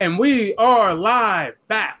And we are live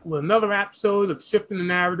back with another episode of Shifting the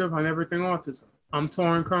Narrative on Everything Autism. I'm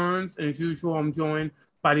Torrin Kearns, and as usual, I'm joined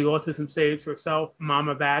by the autism sage herself,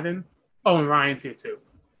 Mama Baden. Oh, and Ryan's here too.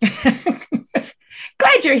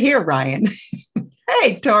 Glad you're here, Ryan.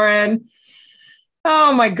 Hey, Torrin.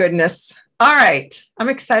 Oh, my goodness. All right. I'm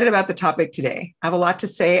excited about the topic today. I have a lot to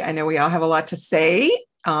say. I know we all have a lot to say.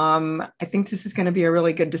 I think this is going to be a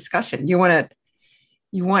really good discussion. You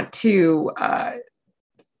want to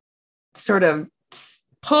sort of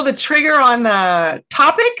pull the trigger on the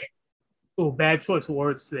topic? Oh, bad choice of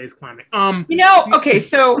words today's climate. Okay,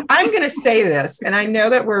 so I'm going to say this, and I know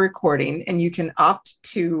that we're recording, and you can opt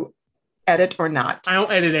to edit or not. I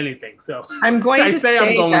don't edit anything, so I'm going to say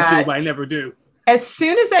I'm going to, but I never do. As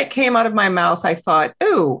soon as that came out of my mouth, I thought,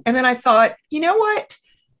 ooh, and then I thought, you know what?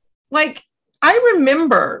 Like, I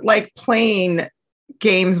remember like playing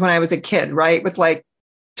games when I was a kid, right? With like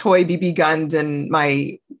toy BB guns and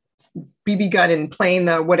my BB gun and playing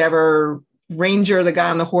the whatever ranger, the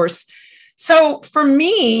guy on the horse. So for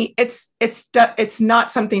me, it's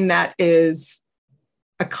not something that is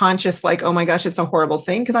a conscious, like, oh my gosh, it's a horrible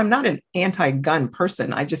thing. Cause I'm not an anti-gun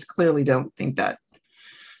person. I just clearly don't think that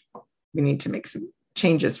we need to make some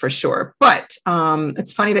changes for sure. But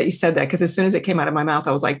it's funny that you said that, because as soon as it came out of my mouth,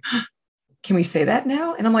 I was like, can we say that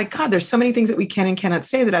now? And I'm like, God, there's so many things that we can and cannot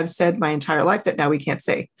say that I've said my entire life that now we can't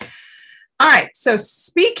say. All right. So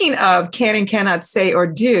speaking of can and cannot say or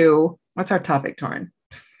do, what's our topic, Torrin?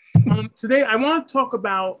 Today, I want to talk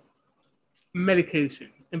about medication,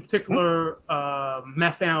 in particular,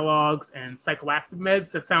 meth analogs and psychoactive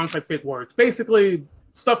meds. That sounds like big words. Basically,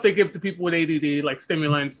 stuff they give to people with ADD, like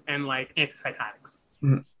stimulants and like antipsychotics,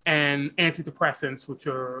 and antidepressants, which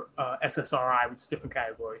are SSRI, which is a different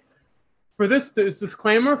category. For this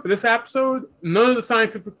disclaimer, for this episode, none of the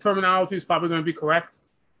scientific terminology is probably going to be correct.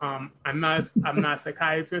 I'm not a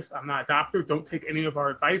psychiatrist. I'm not a doctor. Don't take any of our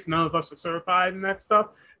advice. None of us are certified in that stuff.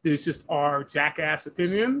 There's just our jackass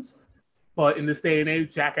opinions. But in this day and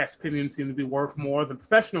age, jackass opinions seem to be worth more than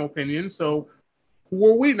professional opinions. So who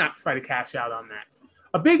are we not to try to cash out on that?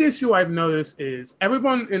 A big issue I've noticed is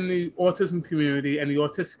everyone in the autism community and the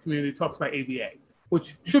autistic community talks about ABA,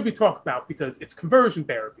 which should be talked about because it's conversion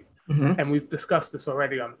therapy. And we've discussed this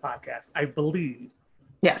already on the podcast, I believe.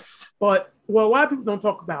 Yes. But what a lot of people don't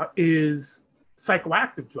talk about is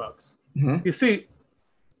psychoactive drugs. You see,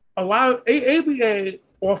 a lot of ABA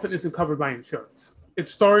often isn't covered by insurance.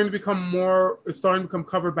 It's starting to become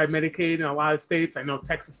covered by Medicaid in a lot of states. I know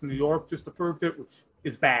Texas and New York just approved it, which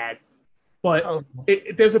is bad. But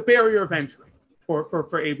there's a barrier of entry for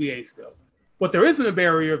ABA still. What there isn't a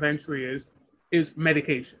barrier of entry is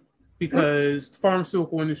medication, because the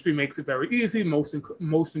pharmaceutical industry makes it very easy. Most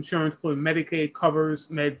insurance, including Medicaid, covers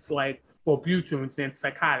meds like Wellbutrin, which is an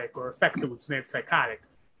antipsychotic, or Effexor, which is an antipsychotic.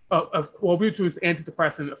 Wellbutrin is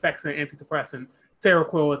antidepressant, Effexor an antidepressant,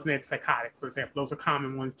 Seroquel is an antipsychotic, for example. Those are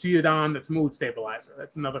common ones. Geodon, that's a mood stabilizer.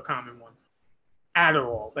 That's another common one.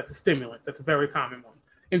 Adderall, that's a stimulant. That's a very common one.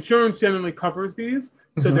 Insurance generally covers these,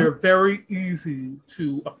 so they're very easy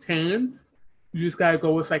to obtain. You just gotta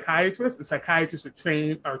go with psychiatrists, and psychiatrists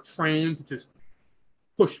are trained to just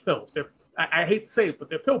push pills. I hate to say it, but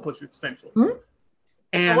they're pill pushers essentially.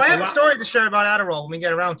 And I have a story to share about Adderall when we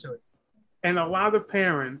get around to it. And a lot of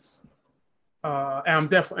parents,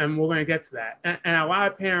 and we're gonna get to that. And a lot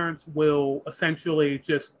of parents will essentially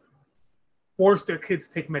just force their kids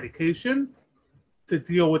to take medication to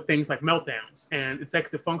deal with things like meltdowns and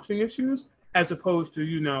executive functioning issues, as opposed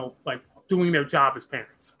to, like doing their job as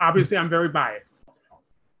parents. Obviously, I'm very biased.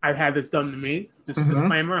 I've had this done to me,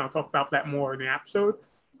 disclaimer, and I'll talk about that more in the episode.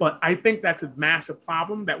 But I think that's a massive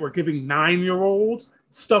problem, that we're giving 9-year-olds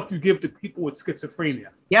stuff you give to people with schizophrenia.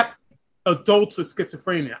 Yep. Adults with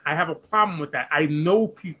schizophrenia. I have a problem with that. I know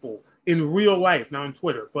people in real life, not on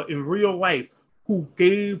Twitter, but in real life, who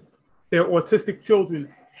gave their autistic children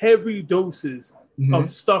heavy doses of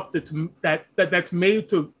stuff that's made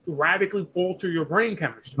to radically alter your brain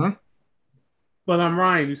chemistry. But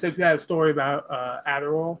Ryan, you said you had a story about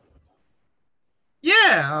Adderall.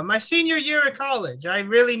 Yeah, my senior year at college, I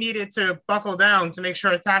really needed to buckle down to make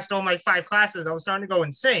sure I passed all my 5 classes. I was starting to go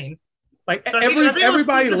insane. Like so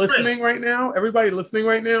everybody listening right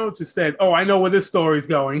now just said, "Oh, I know where this story's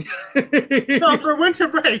going." No, for winter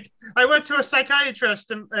break, I went to a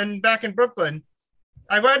psychiatrist and back in Brooklyn.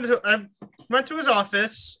 I went to his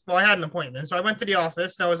office. Well, I had an appointment, so I went to the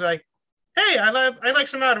office. And I was like, "Hey, I like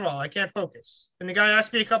some Adderall. I can't focus." And the guy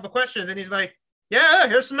asked me a couple questions, and he's like, "Yeah,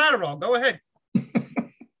 here's some Adderall. Go ahead."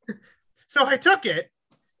 So I took it,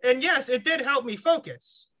 and yes, it did help me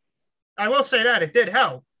focus. I will say that it did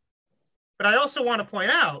help. But I also want to point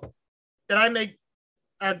out that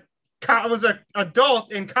I was an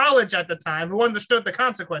adult in college at the time who understood the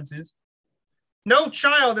consequences. No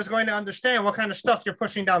child is going to understand what kind of stuff you're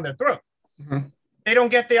pushing down their throat. Mm-hmm. They don't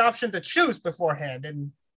get the option to choose beforehand.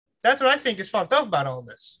 And that's what I think is fucked up about all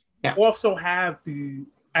this. Yeah. You also have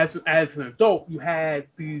as an adult, you had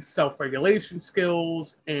the self-regulation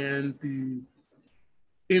skills and the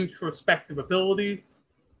introspective ability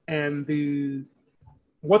and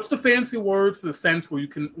what's the fancy word for the sense where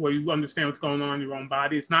you understand what's going on in your own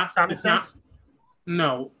body? It's not.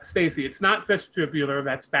 No, Stacey, it's not vestibular.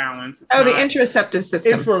 That's balance. It's the interoceptive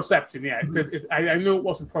system. Interoception, yeah. Mm-hmm. I knew it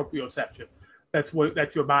wasn't proprioception. That's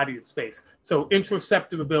your body in space. So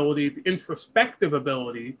interoceptive ability, the introspective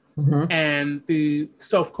ability, mm-hmm. and the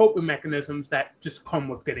self-coping mechanisms that just come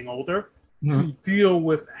with getting older mm-hmm. to deal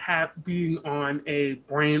with being on a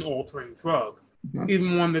brain-altering drug, mm-hmm.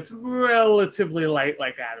 even one that's relatively light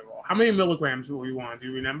like Adderall. How many milligrams were you on? Do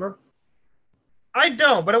you remember? I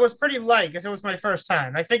don't, but it was pretty light because it was my first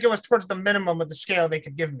time. I think it was towards the minimum of the scale they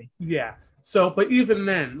could give me. Yeah. So, but even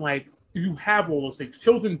then, like, you have all those things.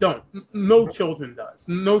 Children don't. No children does.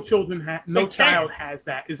 No child has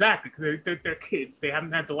that. Exactly, because they're kids. They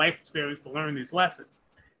haven't had the life experience to learn these lessons.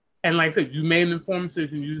 And like I said, you made an informed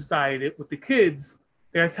decision. You decided it. With the kids,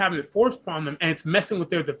 they're just having it forced upon them, and it's messing with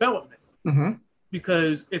their development. Mm-hmm.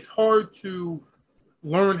 Because it's hard to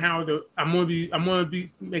learn how to. I'm gonna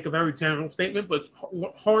make a very general statement, but it's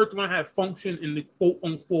hard to learn how to function in the quote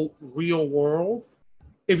unquote real world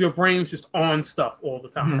if your brain's just on stuff all the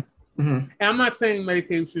time. Mm-hmm. Mm-hmm. And I'm not saying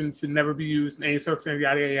medication should never be used in any circumstance,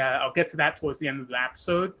 yada, yada, yada. I'll get to that towards the end of the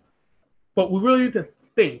episode. But we really need to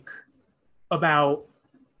think about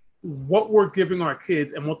what we're giving our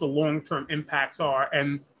kids and what the long-term impacts are.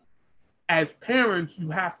 And as parents, you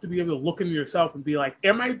have to be able to look into yourself and be like,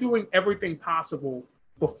 am I doing everything possible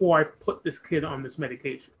before I put this kid on this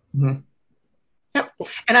medication? Mm-hmm. Yep.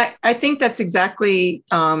 And I think that's exactly,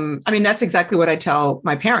 that's exactly what I tell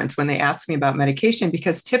my parents when they ask me about medication,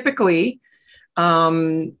 because typically,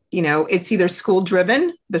 it's either school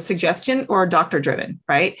driven, the suggestion, or doctor driven,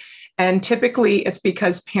 right? And typically it's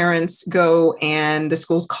because parents go and the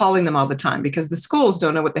school's calling them all the time because the schools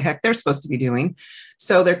don't know what the heck they're supposed to be doing.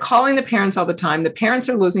 So they're calling the parents all the time. The parents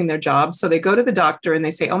are losing their jobs. So they go to the doctor and they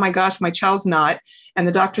say, oh my gosh, my child's not. And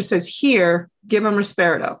the doctor says, here, give them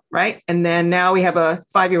Risperidone, right? And then now we have a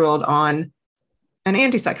 5-year-old on an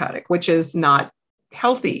antipsychotic, which is not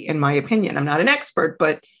healthy, in my opinion. I'm not an expert,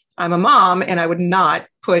 but I'm a mom and I would not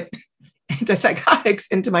put antipsychotics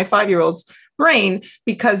into my 5-year-old's brain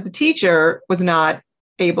because the teacher was not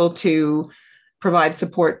able to provide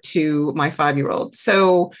support to my 5-year-old.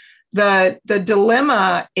 So the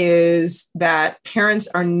dilemma is that parents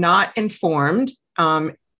are not informed,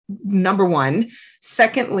 number one.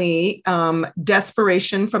 Secondly,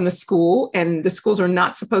 desperation from the school, and the schools are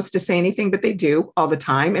not supposed to say anything, but they do all the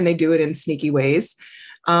time, and they do it in sneaky ways.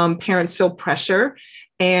 Parents feel pressure.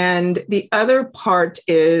 And the other part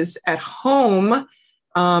is at home,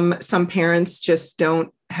 some parents just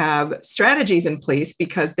don't have strategies in place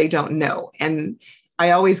because they don't know. And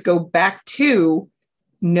I always go back to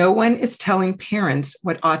no one is telling parents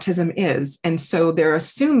what autism is. And so they're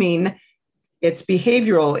assuming it's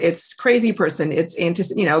behavioral, it's crazy person, it's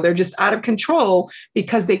they're just out of control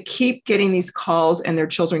because they keep getting these calls and their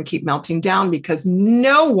children keep melting down because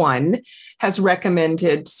no one has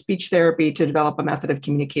recommended speech therapy to develop a method of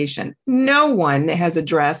communication. No one has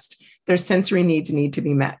addressed their sensory needs need to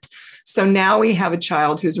be met. So now we have a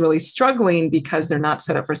child who's really struggling because they're not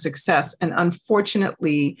set up for success. And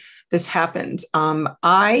unfortunately, this happens.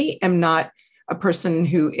 I am not a person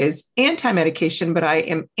who is anti-medication, but I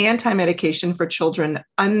am anti-medication for children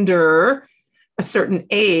under a certain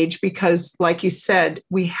age because, like you said,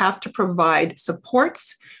 we have to provide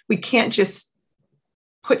supports. We can't just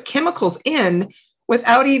put chemicals in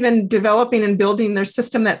without even developing and building their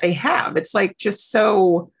system that they have. It's like just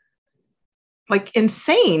so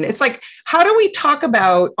insane. It's like, how do we talk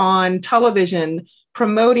about on television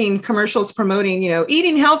commercials promoting,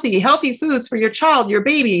 eating healthy foods for your child, your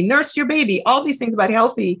baby, nurse your baby, all these things about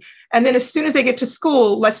healthy. And then as soon as they get to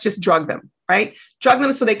school, let's just drug them, right? Drug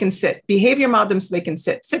them so they can sit, behavior mod them so they can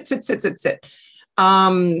sit.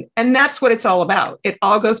 And that's what it's all about. It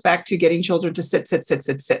all goes back to getting children to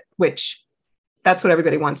sit, which that's what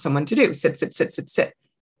everybody wants someone to do. Sit.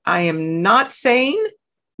 I am not saying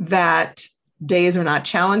that days are not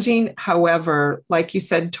challenging. However, like you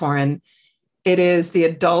said, Torin, it is the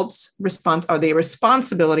adults' the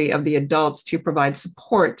responsibility of the adults to provide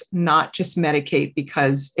support, not just medicate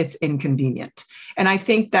because it's inconvenient. And I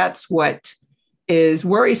think that's what is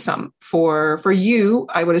worrisome for you,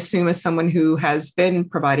 I would assume, as someone who has been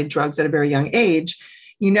provided drugs at a very young age.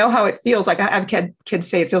 You know how it feels. Like I have kids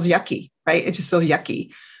say it feels yucky, right? It just feels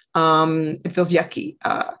yucky. It feels yucky.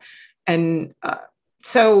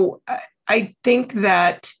 So I think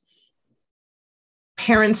that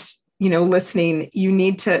parents, listening, you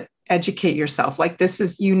need to educate yourself. Like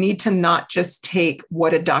you need to not just take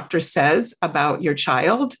what a doctor says about your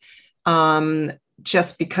child,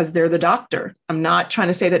 just because they're the doctor. I'm not trying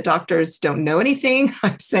to say that doctors don't know anything.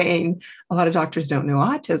 I'm saying a lot of doctors don't know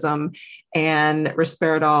autism, and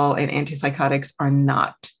risperidol and antipsychotics are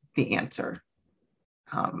not the answer.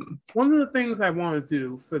 One of the things I want to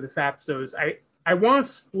do for this episode is I want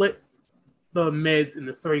to split the meds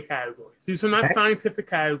into 3 categories. These are not scientific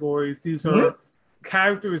categories. These are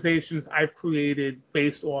characterizations I've created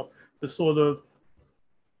based off the sort of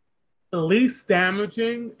least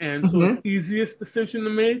damaging and sort of easiest decision to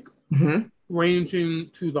make, ranging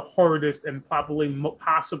to the hardest and possibly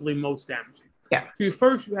most damaging. Yeah. So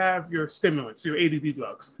first you have your stimulants, your ADD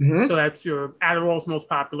drugs. So that's your Adderall's most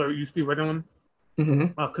popular. It used to be Ritalin.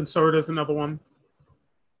 Concerta's another one.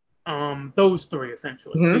 Those 3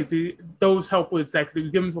 essentially. Those help with executive.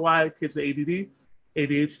 You give them to a lot of kids with ADD,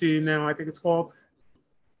 ADHD now I think it's called.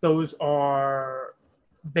 Those are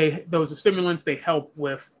stimulants. They help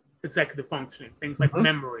with executive functioning, things like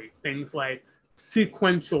memory, things like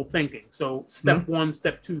sequential thinking. So step 1,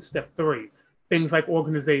 step 2, step 3, things like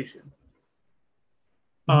organization.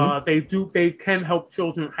 They can help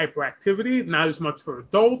children with hyperactivity, not as much for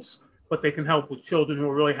adults, but they can help with children who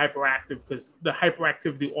are really hyperactive, because the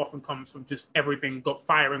hyperactivity often comes from just everything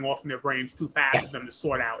firing off in their brains too fast for them to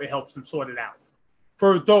sort out. It helps them sort it out.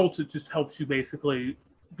 For adults, it just helps you basically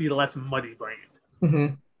be less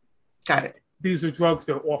muddy-brained. Got it. These are drugs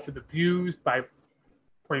that are often abused by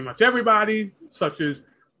pretty much everybody, such as,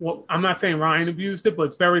 well, I'm not saying Ryan abused it, but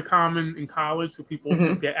it's very common in college for people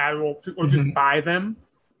to get Adderall or just buy them,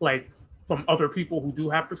 like from other people who do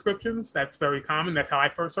have prescriptions. That's very common. That's how I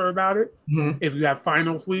first heard about it. If you have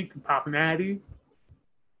finals week, you pop an Addy.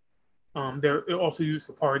 They're also used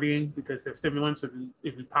for partying because they're stimulants. If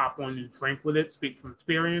you pop one, you drink with it. Speak from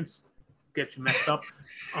experience. Get you messed up.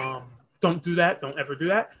 Don't do that. Don't ever do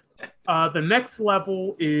that. The next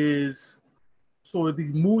level is sort of the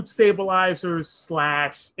mood stabilizers /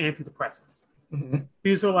 antidepressants.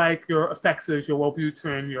 These are like your Effexas, your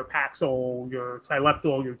Wellbutrin, your Paxil, your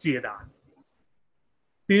Trileptal, your Geodon.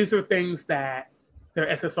 These are things that they're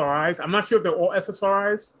SSRIs. I'm not sure if they're all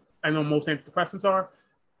SSRIs. I know most antidepressants are.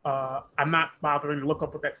 I'm not bothering to look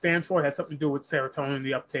up what that stands for. It has something to do with serotonin,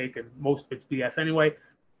 the uptake, and most of it's BS anyway.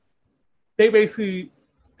 They basically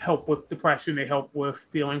help with depression. They help with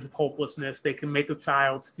feelings of hopelessness. They can make a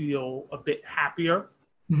child feel a bit happier,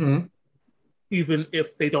 even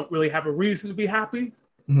if they don't really have a reason to be happy.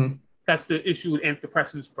 That's the issue with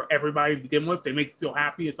antidepressants for everybody to begin with. They make you feel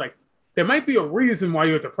happy. It's like, there might be a reason why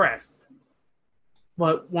you're depressed.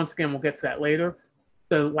 But once again, we'll get to that later.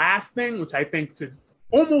 The last thing, which I think should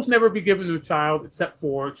almost never be given to a child except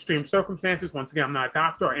for extreme circumstances. Once again, I'm not a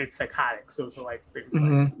doctor, are antipsychotics. Those are like things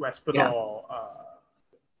like Risperdal,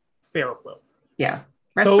 Seroquel.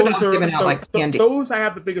 Risperdal's given out like candy. Those I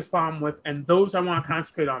have the biggest problem with, and those I want to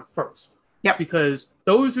concentrate on first. Because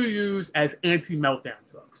those are used as anti-meltdown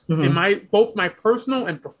drugs. In both my personal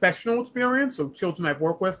and professional experience, so children I've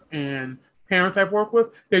worked with and parents I've worked with,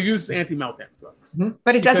 they're used as anti-meltdown drugs.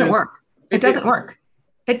 But it doesn't work. It doesn't work.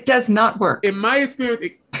 It does not work. In my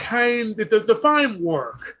experience, the define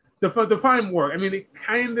work. I mean, it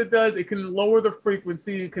kind of does. It can lower the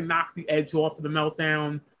frequency. It can knock the edge off of the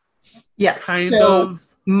meltdown. Yes. Kind of.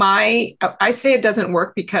 I say it doesn't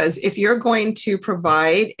work because if you're going to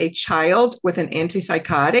provide a child with an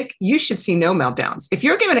antipsychotic, you should see no meltdowns. If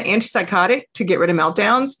you're given an antipsychotic to get rid of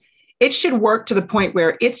meltdowns, it should work to the point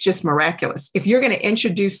where it's just miraculous. If you're going to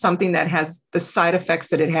introduce something that has the side effects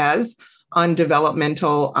that it has on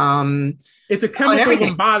developmental, it's a chemical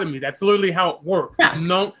lobotomy. That's literally how it works.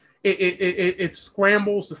 It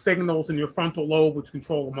scrambles the signals in your frontal lobe, which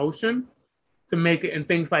control emotion, to make it, and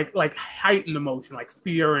things like heightened emotion, like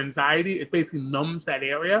fear, anxiety. It basically numbs that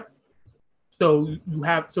area. So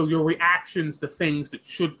your reactions to things that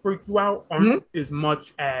should freak you out aren't as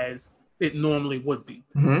much as it normally would be.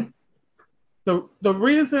 The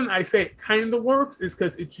reason I say it kind of works is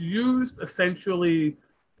because it's used essentially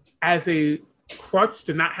as a crutch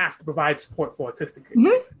to not have to provide support for autistic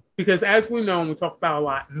kids. Because as we know, and we talk about a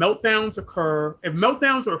lot, meltdowns occur. If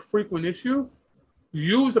meltdowns are a frequent issue,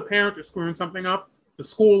 you as a parent are screwing something up, the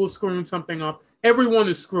school is screwing something up, everyone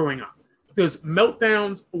is screwing up. Because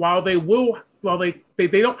meltdowns, while they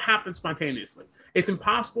don't happen spontaneously. It's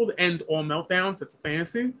impossible to end all meltdowns. It's a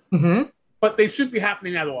fantasy. but they should be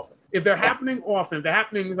happening that often. If they're happening often, if they're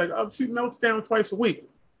happening like, oh, she melts down twice a week,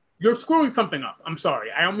 you're screwing something up. I'm sorry.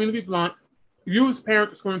 I don't mean to be blunt. You as a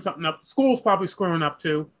parent are screwing something up. The school's probably screwing up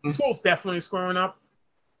too. The school's definitely screwing up.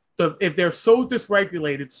 If they're so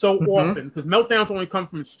dysregulated so often, because meltdowns only come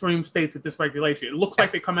from extreme states of dysregulation. It looks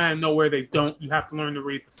like they come out of nowhere. They don't. You have to learn to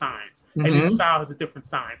read the signs. And each child has a different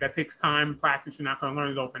sign. That takes time and practice. You're not going to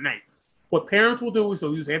learn it overnight. What parents will do is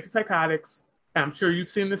they'll use antipsychotics. And I'm sure you've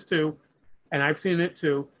seen this too, and I've seen it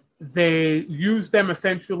too. They use them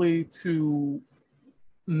essentially to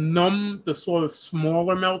numb the sort of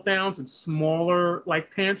smaller meltdowns and smaller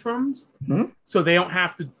like tantrums, so they don't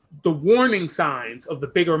have to the warning signs of the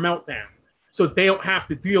bigger meltdown, so they don't have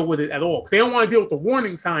to deal with it at all, because they don't want to deal with the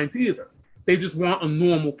warning signs either. They just want a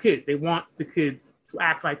normal kid. They want the kid to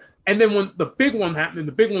act like, and then when the big one happens, and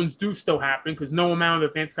the big ones do still happen, because no amount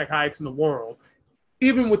of antipsychotics in the world,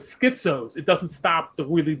 even with schizos, it doesn't stop the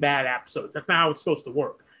really bad episodes. That's not how it's supposed to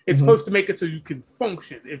work. It's supposed to make it so you can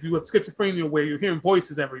function. If you have schizophrenia where you're hearing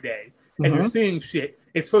voices every day and you're seeing shit,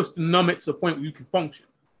 it's supposed to numb it to the point where you can function.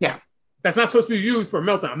 Yeah. That's not supposed to be used for a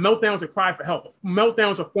meltdown. Meltdowns are cry for help.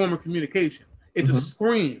 Meltdowns are a form of communication. It's a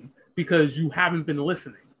scream because you haven't been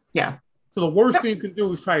listening. Yeah. So the worst thing you can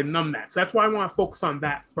do is try to numb that. So that's why I want to focus on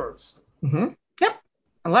that first. Yep.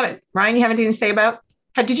 I love it. Ryan, you have anything to say about?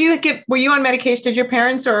 Were you on medication? Did your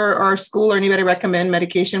parents or school or anybody recommend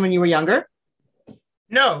medication when you were younger?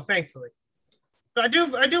 No, thankfully. But I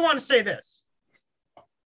do want to say this.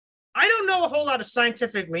 I don't know a whole lot of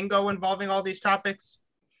scientific lingo involving all these topics,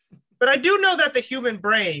 but I do know that the human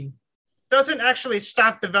brain doesn't actually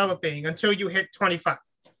stop developing until you hit 25.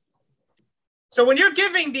 So when you're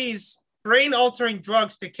giving these brain-altering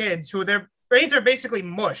drugs to kids who their brains are basically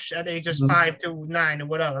mush at ages 5 to 9 or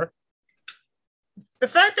whatever, the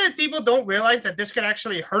fact that people don't realize that this could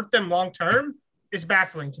actually hurt them long-term is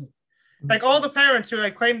baffling to me. Like all the parents who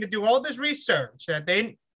like claim to do all this research that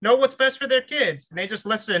they know what's best for their kids, and they just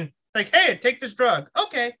listen like, hey, take this drug.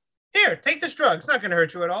 Okay, here, take this drug. It's not going to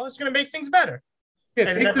hurt you at all. It's going to make things better. Yeah,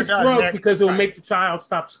 and take this drug because it will make the child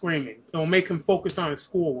stop screaming. It will make him focus on his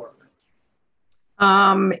schoolwork.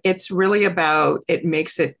 It's really about, it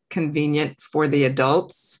makes it convenient for the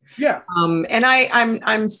adults. Yeah. And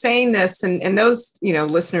I'm saying this, and those,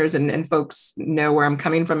 listeners and folks know where I'm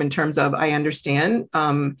coming from in terms of, I understand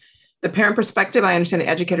the parent perspective, I understand the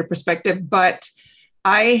educator perspective, but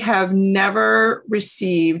I have never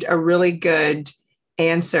received a really good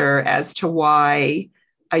answer as to why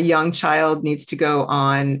a young child needs to go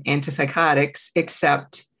on antipsychotics,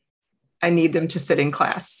 except I need them to sit in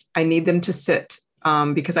class. I need them to sit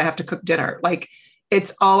because I have to cook dinner. Like,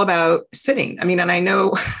 it's all about sitting. I mean, and I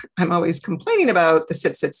know I'm always complaining about the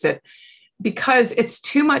sit, because it's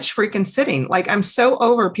too much freaking sitting. Like, I'm so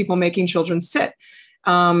over people making children sit.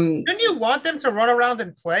 Don't you want them to run around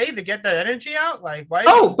and play to get that energy out? Like,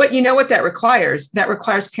 why? But you know what that requires? That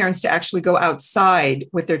requires parents to actually go outside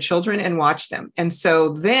with their children and watch them. And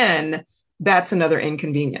so then that's another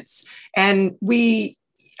inconvenience. And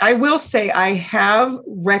I will say I have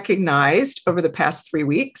recognized over the past 3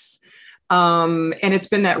 weeks, and it's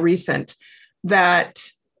been that recent, that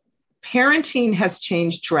parenting has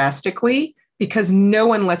changed drastically because no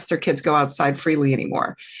one lets their kids go outside freely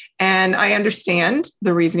anymore. And I understand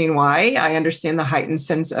the reasoning why. I understand the heightened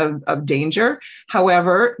sense of danger.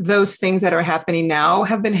 However, those things that are happening now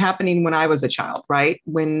have been happening when I was a child, right?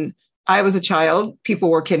 When I was a child,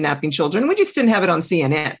 people were kidnapping children. We just didn't have it on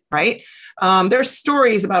CNN, right? There are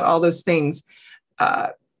stories about all those things.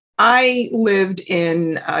 I lived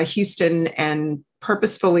in Houston and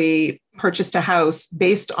purposefully purchased a house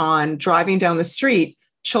based on driving down the street.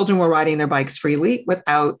 Children were riding their bikes freely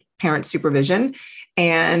without parent supervision.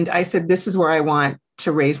 And I said, this is where I want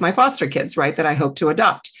to raise my foster kids, right? That I hope to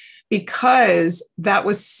adopt, because that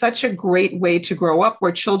was such a great way to grow up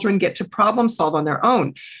where children get to problem solve on their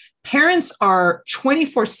own. Parents are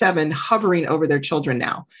 24/7 hovering over their children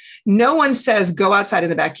now. No one says go outside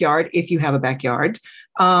in the backyard if you have a backyard.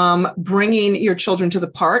 Bringing your children to the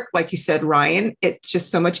park, like you said, Ryan, it's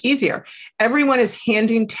just so much easier. Everyone is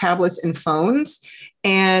handing tablets and phones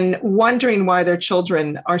and wondering why their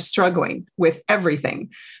children are struggling with everything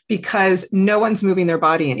because no one's moving their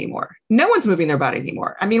body anymore. No one's moving their body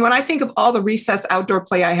anymore. I mean, when I think of all the recess outdoor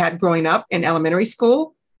play I had growing up in elementary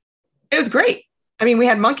school, it was great. I mean, we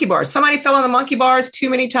had monkey bars. Somebody fell on the monkey bars too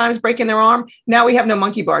many times, breaking their arm. Now we have no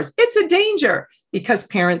monkey bars. It's a danger because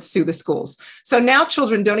parents sue the schools. So now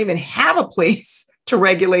children don't even have a place to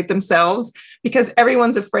regulate themselves because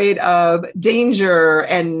everyone's afraid of danger.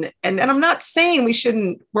 And I'm not saying we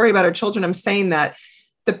shouldn't worry about our children. I'm saying that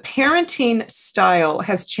the parenting style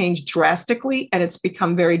has changed drastically and it's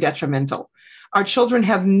become very detrimental. Our children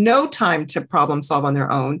have no time to problem solve on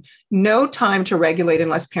their own, no time to regulate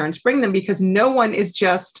unless parents bring them, because no one is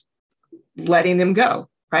just letting them go,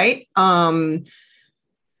 right?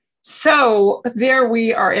 So there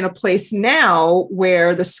we are in a place now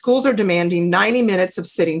where the schools are demanding 90 minutes of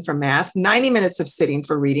sitting for math, 90 minutes of sitting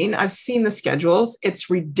for reading. I've seen the schedules.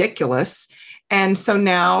 It's ridiculous. And so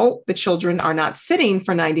now the children are not sitting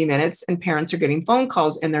for 90 minutes and parents are getting phone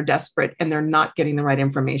calls and they're desperate and they're not getting the right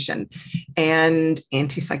information. And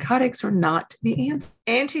antipsychotics are not the answer.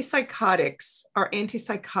 Antipsychotics are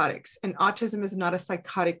antipsychotics, and autism is not a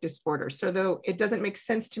psychotic disorder. So though it doesn't make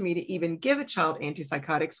sense to me to even give a child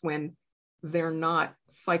antipsychotics when they're not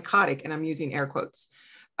psychotic, and I'm using air quotes.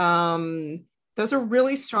 Those are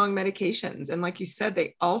really strong medications. And like you said,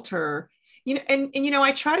 they alter, and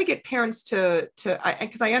I try to get parents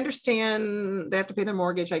because I understand they have to pay their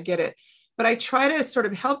mortgage, I get it, but I try to sort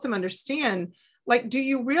of help them understand, like, do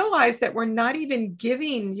you realize that we're not even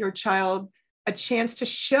giving your child a chance to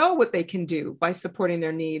show what they can do by supporting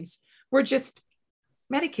their needs? We're just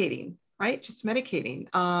medicating, right? Just medicating.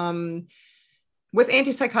 With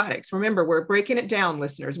antipsychotics, remember, we're breaking it down,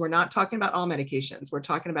 listeners. We're not talking about all medications. We're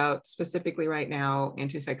talking about specifically right now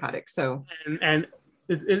antipsychotics. So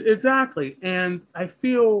exactly. And I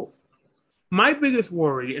feel my biggest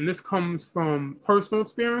worry, and this comes from personal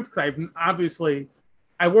experience, because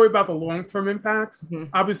I worry about the long-term impacts. Mm-hmm.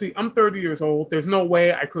 Obviously, I'm 30 years old. There's no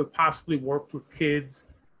way I could possibly work with kids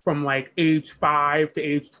from like age 5 to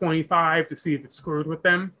age 25 to see if it's screwed with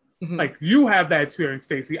them. Mm-hmm. Like, you have that experience,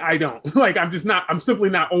 Stacey. I don't. Like, I'm simply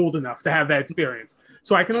not old enough to have that experience.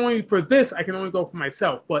 So I can only go for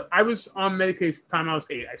myself. But I was on medication from the time I was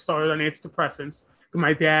 8. I started on antidepressants.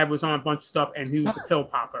 My dad was on a bunch of stuff and he was a pill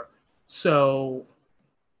popper. So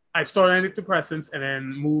I started antidepressants and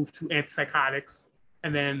then moved to antipsychotics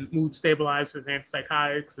and then mood stabilizers,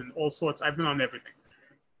 antipsychotics, and all sorts. I've been on everything.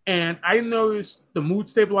 And I noticed the mood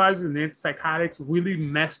stabilizers and antipsychotics really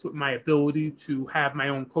messed with my ability to have my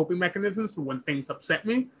own coping mechanisms for when things upset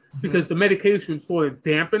me, because the medication sort of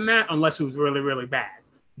dampened that unless it was really, really bad.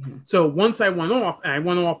 Mm-hmm. So once I went off, and I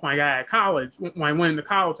went off when I got out of college, when I went into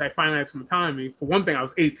college, I finally had some autonomy. For one thing, I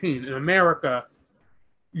was 18. In America,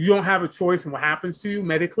 you don't have a choice in what happens to you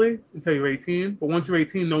medically until you're 18. But once you're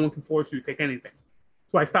 18, no one can force you to take anything.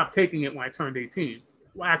 So I stopped taking it when I turned 18.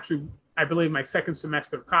 Well, actually, I believe my second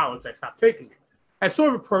semester of college, I stopped taking it. As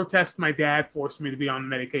sort of a protest, my dad forced me to be on the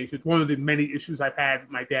medication. It's one of the many issues I've had with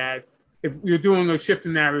my dad. If you're doing a shift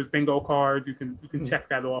in narratives bingo card, you can check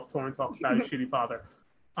that off. Torrin talks about his shitty father.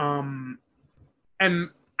 And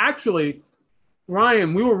actually,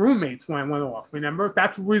 Ryan, we were roommates when I went off. Remember?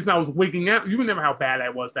 That's the reason I was wigging out. You remember how bad I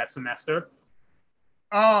was that semester?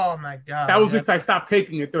 Oh my God! That was because I stopped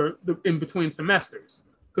taking it in between semesters.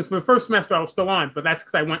 Because for the first semester I was still on, but that's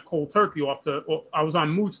because I went cold turkey I was on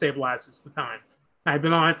mood stabilizers at the time. I've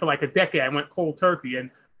been on it for like a decade. I went cold turkey, and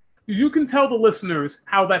you can tell the listeners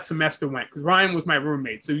how that semester went, because Ryan was my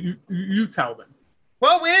roommate. So you tell them.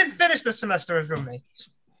 Well, we didn't finish the semester as roommates.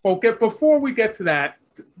 Okay, before we get to that,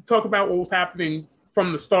 talk about what was happening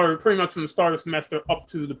from the start, pretty much from the start of the semester up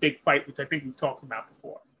to the big fight, which I think we've talked about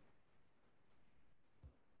before.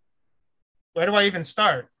 Where do I even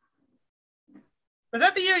start? Was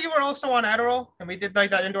that the year you were also on Adderall and we did like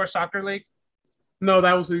that indoor soccer league? No,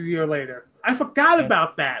 that was a year later. I forgot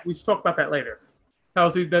about that. We should talk about that later.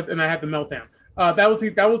 And I had the meltdown.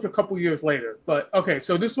 That was a couple years later. But okay,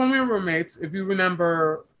 so this one we were roommates. If you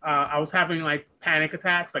remember, I was having like panic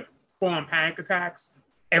attacks, like full-on panic attacks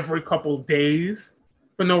every couple of days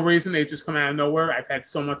for no reason. They just come out of nowhere. I've had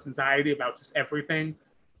so much anxiety about just everything.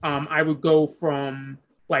 I would go from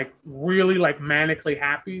like really like manically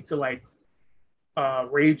happy to like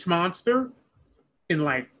rage monster in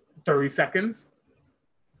like 30 seconds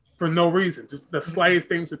for no reason. Just the slightest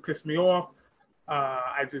things would piss me off.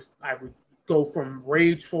 I would go from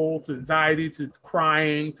rageful to anxiety to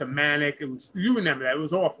crying to manic. You remember that. It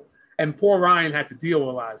was awful. And poor Ryan had to deal with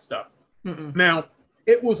a lot of stuff. Mm-mm. Now,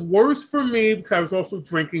 it was worse for me because I was also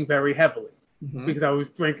drinking very heavily. Mm-hmm. Because I was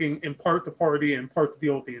drinking in part to party and in part to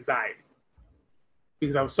deal with the anxiety.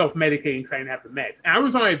 Because I was self-medicating because I didn't have the meds. And I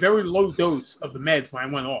was on a very low dose of the meds when I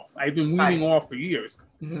went off. I've been weaning off for years.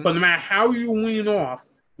 Mm-hmm. But no matter how you wean off,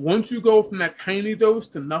 once you go from that tiny dose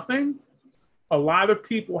to nothing, a lot of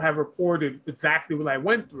people have reported exactly what I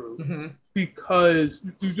went through. Mm-hmm. Because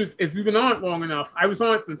if you've been on it long enough, I was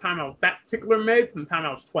on it from the time I was that particular med from the time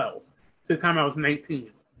I was 12 to the time I was 19.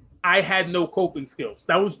 I had no coping skills.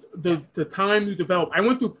 That was the time you develop. I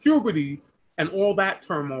went through puberty and all that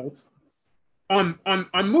turmoil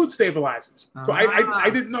on mood stabilizers. So I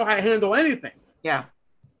didn't know how to handle anything. Yeah.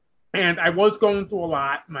 And I was going through a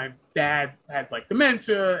lot. My dad had like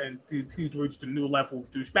dementia, and he'd reached a new level of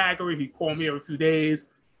douchebaggery. He'd call me every few days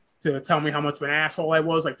to tell me how much of an asshole I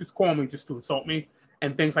was. Like, just call me just to insult me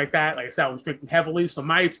and things like that. Like I said, I was drinking heavily. So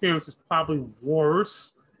my experience is probably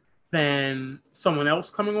worse than someone else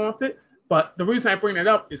coming off it. But the reason I bring that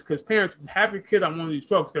up is because parents who have your kid on one of these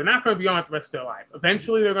drugs, they're not going to be on it the rest of their life.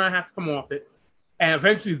 Eventually, they're going to have to come off it. And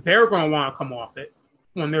eventually, they're going to want to come off it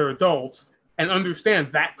when they're adults and understand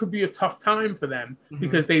that could be a tough time for them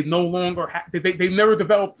because they no longer have, they never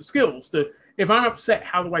developed the skills to, if I'm upset,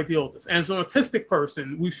 how do I deal with this? And as an autistic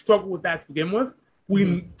person, we struggle with that to begin with.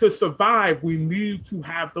 To survive, we need to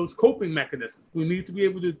have those coping mechanisms. We need to be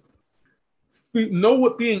able to know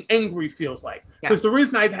what being angry feels like. Because the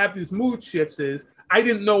reason I'd have these mood shifts is I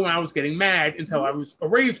didn't know when I was getting mad until I was a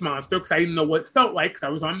rage monster, because I didn't know what it felt like because I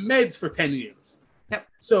was on meds for 10 years.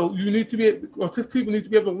 So you need to be, autistic people need to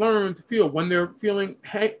be able to learn to feel when they're feeling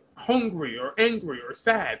hungry or angry or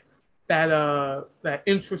sad. That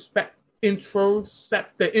introspective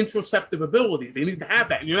ability, they need to have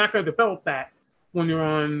that. And you're not going to develop that when you're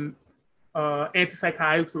on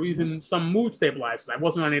antipsychotics or even some mood stabilizers. I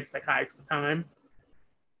wasn't on antipsychotics at the time.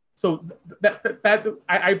 So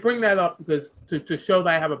I bring that up because to show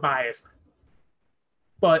that I have a bias.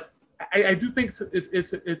 But I do think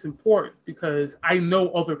it's important because I know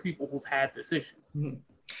other people who've had this issue.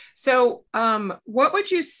 So what would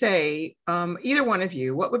you say, either one of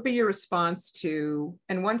you, what would be your response to,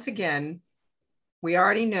 and once again, we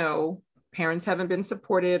already know parents haven't been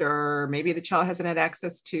supported, or maybe the child hasn't had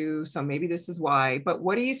access to, so maybe this is why, but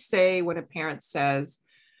what do you say when a parent says,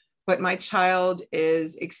 but my child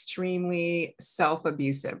is extremely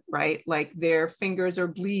self-abusive, right? Like their fingers are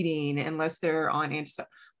bleeding unless they're on antibiotics.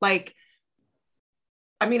 Like,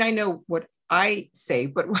 I mean, I know what I say,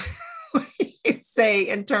 but what do you say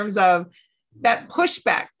in terms of that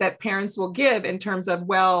pushback that parents will give in terms of,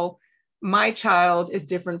 well, my child is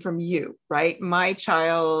different from you, right? My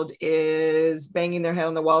child is banging their head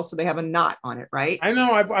on the wall so they have a knot on it, right? I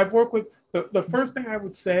know I've worked with, the first thing I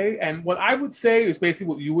would say, and what I would say is basically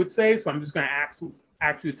what you would say, so I'm just going to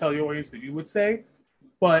actually tell your audience what you would say.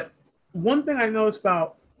 But one thing I noticed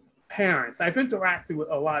about parents, I've interacted with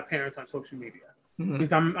a lot of parents on social media,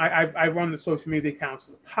 because I run the social media accounts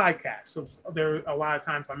of the podcast, so there are a lot of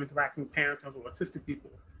times I'm interacting with parents and other autistic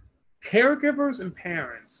people. Caregivers and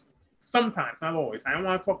parents, sometimes, not always, I don't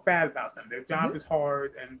want to talk bad about them. Their job is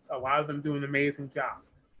hard, and a lot of them do an amazing job.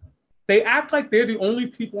 They act like they're the only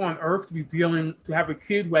people on earth to have a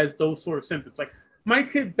kid who has those sort of symptoms. Like, my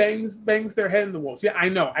kid bangs their head in the walls. Yeah, I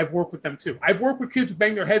know. I've worked with them too. I've worked with kids who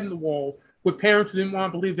bang their head in the wall with parents who didn't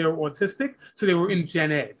want to believe they were autistic, so they were in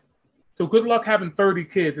gen ed. So good luck having 30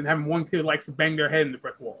 kids and having one kid who likes to bang their head in the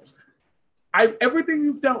brick walls. Everything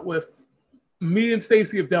you've dealt with, me and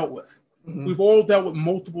Stacy have dealt with. We've all dealt with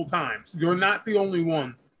multiple times. You're not the only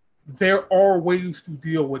one. There are ways to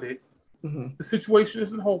deal with it. The situation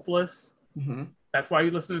isn't hopeless. That's why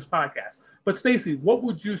you listen to this podcast. But Stacy, what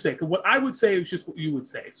would you say? Because what I would say is just what you would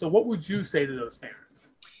say. So what would you say to those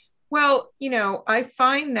parents? Well, I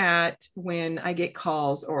find that when I get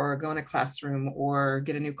calls or go in a classroom or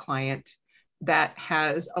get a new client that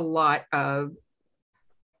has a lot of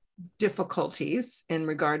difficulties in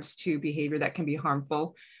regards to behavior that can be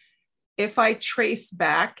harmful, if I trace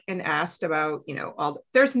back and asked about,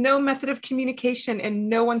 there's no method of communication and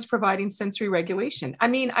no one's providing sensory regulation. I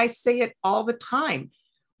mean, I say it all the time.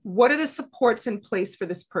 What are the supports in place for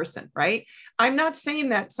this person, right? I'm not saying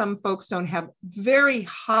that some folks don't have very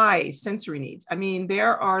high sensory needs. I mean,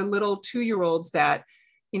 there are little 2-year-olds that,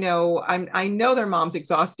 I know their mom's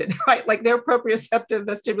exhausted, right? Like their proprioceptive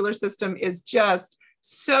vestibular system is just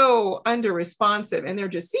so under responsive and they're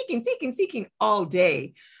just seeking all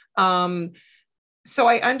day. So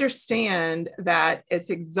I understand that it's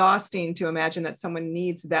exhausting to imagine that someone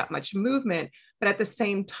needs that much movement, but at the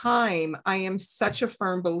same time, I am such a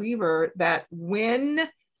firm believer that when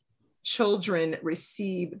children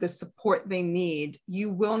receive the support they need,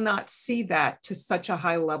 you will not see that to such a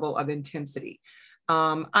high level of intensity.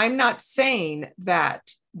 I'm not saying that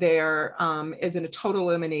there isn't a total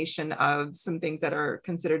elimination of some things that are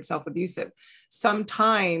considered self-abusive.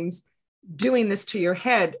 Sometimes doing this to your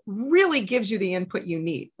head really gives you the input you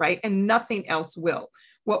need, right? And nothing else will.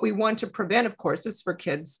 What we want to prevent, of course, is for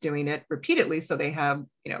kids doing it repeatedly so they have,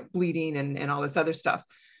 bleeding and all this other stuff.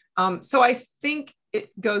 So I think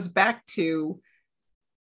it goes back to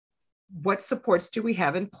what supports do we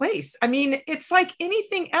have in place? I mean, it's like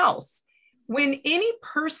anything else. when any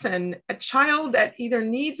person, a child that either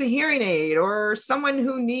needs a hearing aid or someone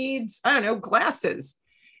who needs, I don't know, glasses,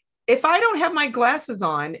 if I don't have my glasses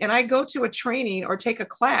on and I go to a training or take a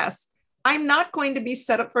class, I'm not going to be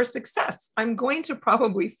set up for success. I'm going to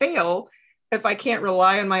probably fail if I can't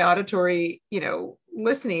rely on my auditory,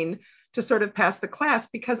 listening to sort of pass the class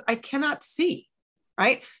because I cannot see,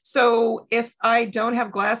 right? So if I don't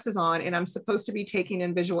have glasses on and I'm supposed to be taking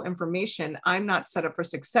in visual information, I'm not set up for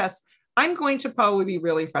success. I'm going to probably be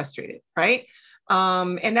really frustrated, right?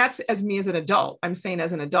 And that's as me as an adult. I'm saying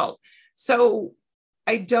as an adult. So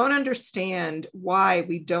I don't understand why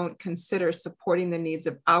we don't consider supporting the needs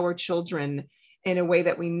of our children in a way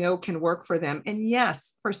that we know can work for them. And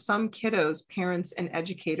yes, for some kiddos, parents and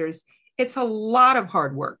educators, it's a lot of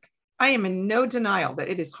hard work. I am in no denial that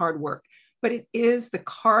it is hard work, but it is the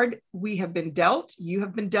card we have been dealt, you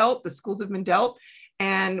have been dealt, the schools have been dealt,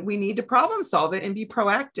 and we need to problem solve it and be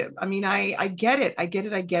proactive. I mean, I get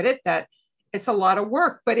it that it's a lot of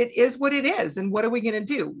work, but it is what it is. And what are we going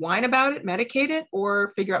to do? Whine about it, medicate it,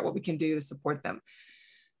 or figure out what we can do to support them?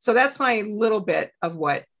 So that's my little bit of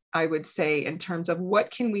what I would say in terms of what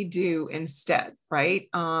can we do instead, right?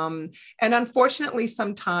 And unfortunately,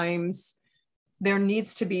 sometimes there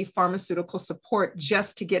needs to be pharmaceutical support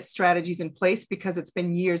just to get strategies in place because it's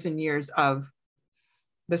been years and years of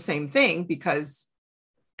the same thing because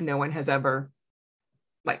no one has ever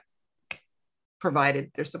provided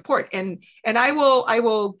their support. And I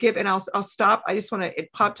will give, and I'll stop. I just want to,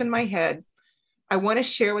 it popped in my head. I want to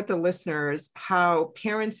share with the listeners how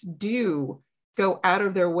parents do go out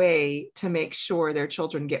of their way to make sure their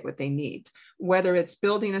children get what they need, whether it's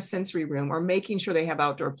building a sensory room or making sure they have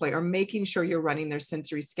outdoor play or making sure you're running their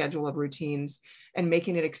sensory schedule of routines and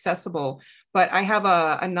making it accessible. But I have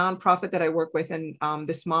a nonprofit that I work with, and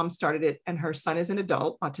this mom started it, and her son is an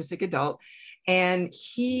adult, autistic adult, and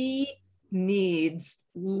he needs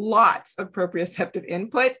lots of proprioceptive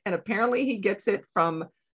input. And apparently he gets it from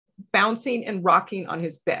bouncing and rocking on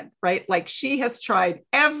his bed, right? Like she has tried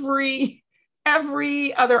every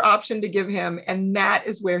other option to give him. And that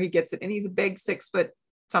is where he gets it. And he's a big 6 foot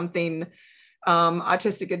something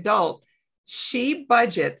autistic adult. She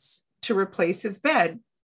budgets to replace his bed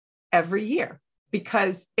every year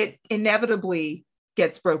because it inevitably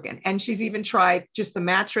gets broken. And she's even tried just the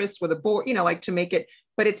mattress with a board, to make it,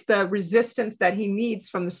 but it's the resistance that he needs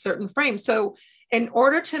from the certain frame. So in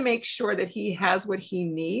order to make sure that he has what he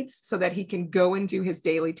needs so that he can go and do his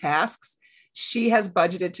daily tasks, she has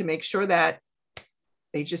budgeted to make sure that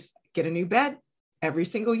they just get a new bed every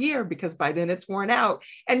single year because by then it's worn out.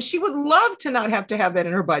 And she would love to not have to have that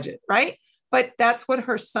in her budget, right? But that's what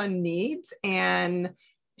her son needs and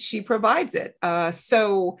she provides it.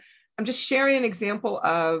 So I'm just sharing an example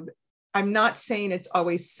of, I'm not saying it's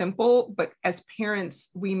always simple, but as parents,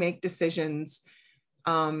 we make decisions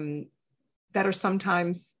that are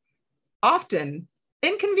sometimes often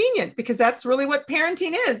inconvenient because that's really what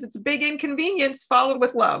parenting is. It's a big inconvenience followed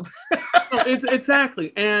with love. It's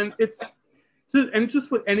exactly. And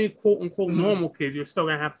just with any quote unquote normal kid, you're still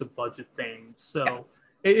going to have to budget things. So yes.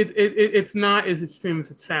 It's not as extreme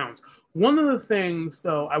as it sounds. One of the things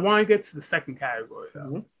though, I want to get to the second category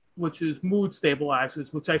though. Which is mood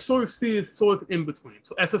stabilizers, which I sort of see as sort of in between.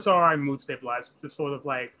 So SSRI mood stabilizers, which is sort of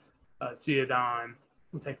like Geodon,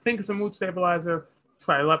 which I think is a mood stabilizer.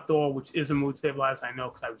 Trileptal, which is a mood stabilizer. I know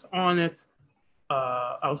because I was on it.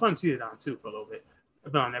 I was on Geodon too for a little bit.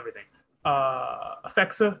 I've been on everything.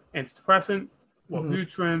 Effexa, antidepressant,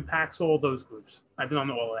 Wellbutrin, Paxil, those groups. I've been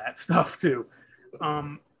on all of that stuff too.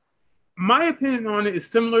 My opinion on it is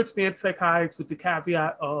similar to the antipsychotics with the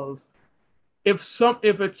caveat of if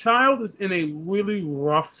a child is in a really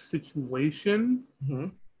rough situation,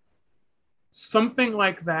 something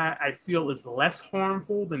like that I feel is less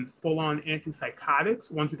harmful than full-on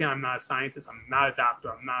antipsychotics. Once again, I'm not a scientist, I'm not a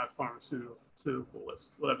doctor, I'm not a pharmaceuticalist,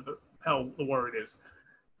 whatever the hell the word is.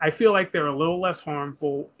 I feel like they're a little less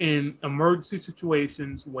harmful in emergency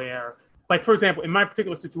situations where, like for example, in my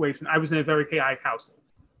particular situation, I was in a very chaotic household.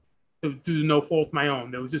 Due to no fault of my own.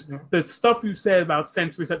 There was just the stuff you said about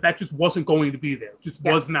sensory stuff that just wasn't going to be there. Just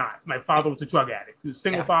was not. My father was a drug addict. He was a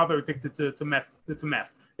single father addicted to meth.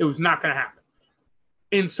 It was not going to happen.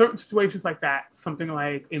 In certain situations like that, something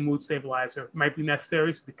like a mood stabilizer might be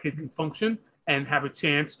necessary so the kid can function and have a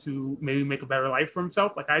chance to maybe make a better life for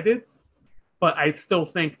himself, like I did. But I still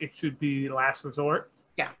think it should be last resort.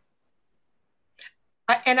 Yeah.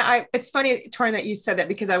 It's funny, Torin, that you said that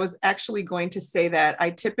because I was actually going to say that I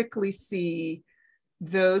typically see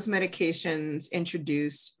those medications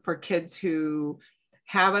introduced for kids who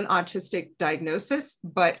have an autistic diagnosis,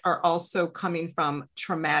 but are also coming from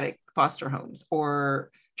traumatic foster homes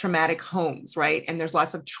or traumatic homes, right? And there's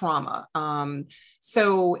lots of trauma.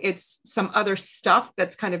 So it's some other stuff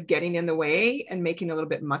that's kind of getting in the way and making it a little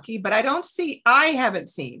bit mucky. But I haven't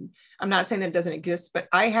seen, I'm not saying that it doesn't exist, but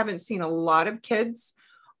I haven't seen a lot of kids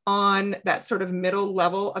on that sort of middle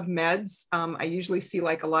level of meds. I usually see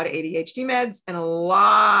like a lot of ADHD meds and a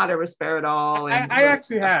lot of risperidol. I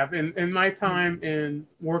actually have in my time in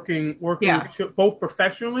working with both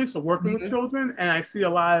professionally, so working with children, and I see a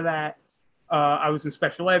lot of that. I was in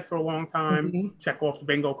special ed for a long time, check off the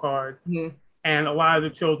bingo card, and a lot of the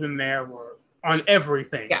children there were on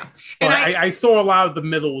everything. Yeah, and I saw a lot of the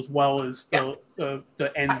middle as well as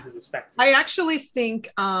the ends of the spectrum. I actually think,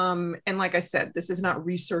 and like I said, this is not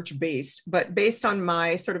research based, but based on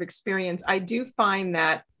my sort of experience, I do find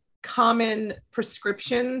that common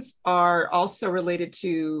prescriptions are also related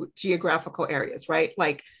to geographical areas, right?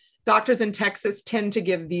 Like doctors in Texas tend to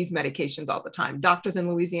give these medications all the time. Doctors in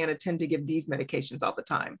Louisiana tend to give these medications all the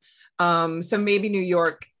time. So maybe New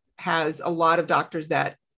York has a lot of doctors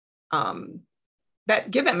that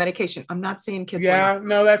give that medication. I'm not saying kids. Yeah,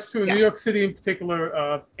 no, that's true. New York City in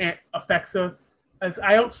particular, Effexa, as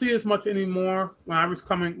I don't see as much anymore. When I was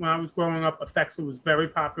growing up, Effexa was very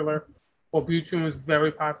popular. Wellbutrin was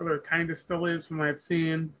very popular. It kind of still is from what I've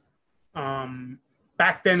seen.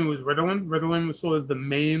 Back then it was Ritalin. Ritalin was sort of the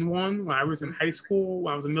main one. When I was in high school,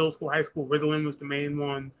 when I was in middle school, high school, Ritalin was the main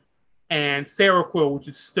one. And Seroquel, which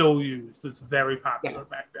is still used, was very popular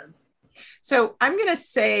back then. So I'm going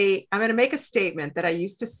to make a statement that I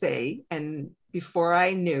used to say, and before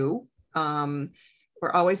I knew,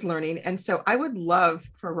 we're always learning. And so I would love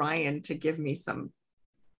for Ryan to give me some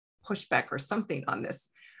pushback or something on this.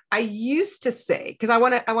 I used to say, because I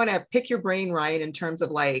want to pick your brain, Ryan, in terms of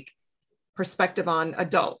like perspective on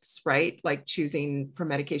adults, right? Like choosing for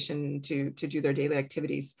medication to do their daily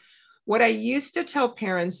activities. What I used to tell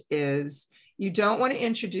parents is you don't want to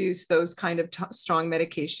introduce those kind of strong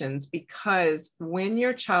medications because when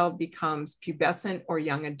your child becomes pubescent or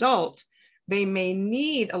young adult, they may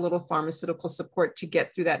need a little pharmaceutical support to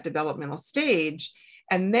get through that developmental stage.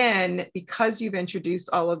 And then because you've introduced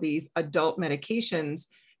all of these adult medications,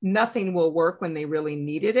 nothing will work when they really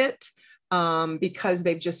needed it because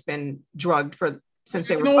they've just been drugged since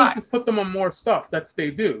they were 5. Put them on more stuff. That's they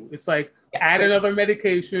do. It's like add another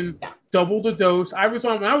medication, double the dose.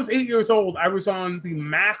 When I was 8 years old, I was on the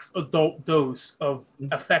max adult dose of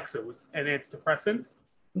Effexa, an antidepressant.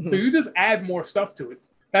 So you just add more stuff to it.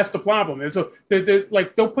 That's the problem. And so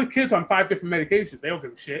they'll put kids on 5 different medications. They don't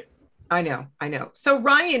give a shit. I know. So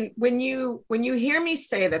Ryan, when you hear me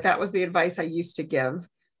say that was the advice I used to give,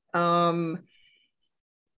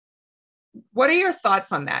 what are your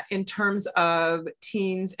thoughts on that in terms of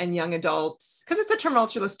teens and young adults? Because it's a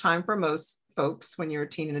tumultuous time for most folks when you're a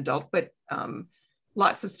teen and adult, but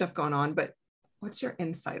lots of stuff going on. But what's your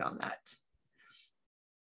insight on that?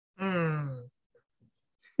 I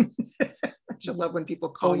should love when people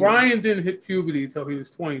call you. Ryan didn't hit puberty until he was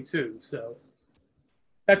 22, so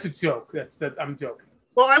that's a joke. I'm joking.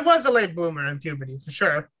 Well, I was a late bloomer in puberty for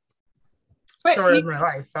sure. Story of my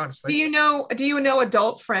life, honestly. Do you know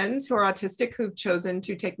adult friends who are autistic who've chosen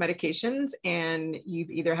to take medications and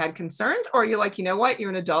you've either had concerns or you're like, you know what,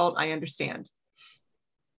 you're an adult, I understand?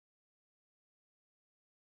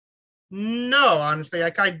 No, honestly,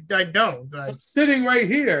 I don't. I'm sitting right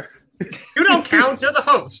here. You don't count, you're the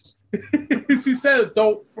host. She said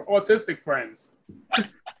adult autistic friends. I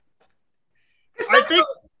think.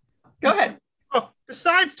 Go ahead. Oh,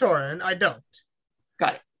 besides Torin, I don't.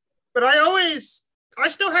 Got it. But I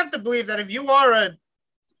still have to believe that if you are a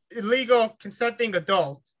illegal consenting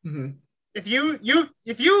adult, if you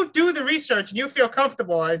do the research and you feel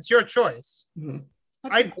comfortable, it's your choice.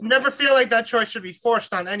 I never feel like that choice should be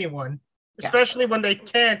forced on anyone, especially when they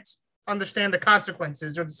can't understand the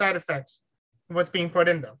consequences or the side effects of what's being put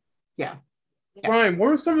in them. Yeah. Ryan,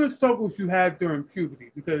 what are some of the struggles you had during puberty?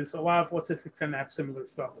 Because a lot of autistics tend to have similar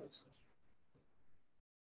struggles.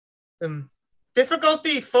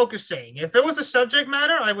 Difficulty focusing. If it was a subject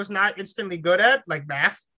matter I was not instantly good at, like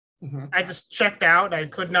math, I just checked out. I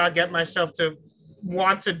could not get myself to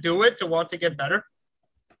want to do it, to want to get better.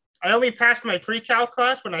 I only passed my pre-calc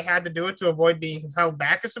class when I had to do it to avoid being held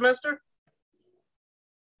back a semester.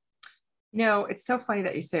 It's so funny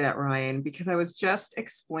that you say that, Ryan, because I was just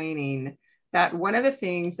explaining that one of the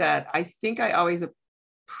things that I think I always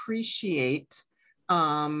appreciate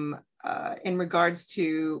in regards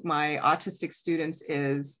to my autistic students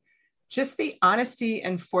is just the honesty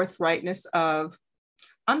and forthrightness of,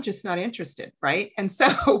 I'm just not interested, right? And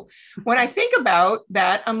so when I think about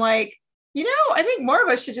that, I'm like, I think more of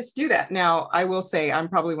us should just do that. Now, I will say I'm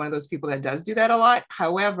probably one of those people that does do that a lot.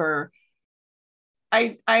 However,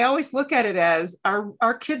 I always look at it as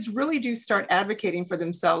our kids really do start advocating for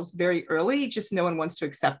themselves very early, just no one wants to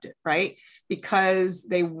accept it, right? Because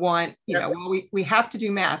they want, you know, well, we have to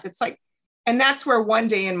do math. It's like, and that's where one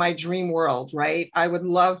day in my dream world, right? I would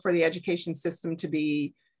love for the education system to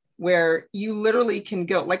be where you literally can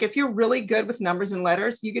go, like if you're really good with numbers and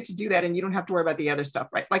letters, you get to do that and you don't have to worry about the other stuff,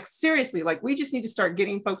 right? Like seriously, like we just need to start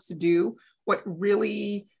getting folks to do what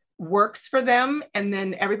really works for them. And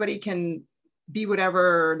then everybody can be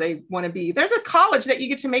whatever they want to be. There's a college that you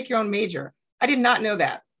get to make your own major. I did not know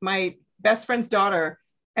that. My best friend's daughter,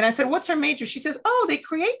 and I said, what's her major? She says, oh, they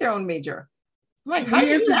create their own major. I'm like, how do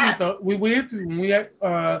you do that? We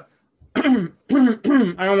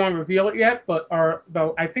I don't want to reveal it yet, but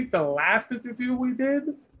I think the last interview we did,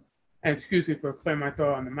 and excuse me for clearing my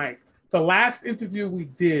throat on the mic, the last interview we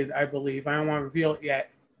did, I believe, I don't want to reveal it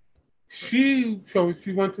yet, she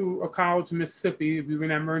went to a college in Mississippi, if you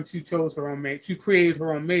remember, and she chose her own major. She created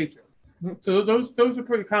her own major. So those are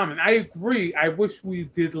pretty common. I agree. I wish we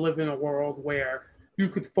did live in a world where you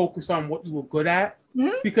could focus on what you were good at,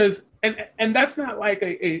 because and that's not like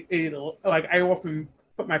a like I often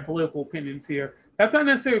put my political opinions here. That's not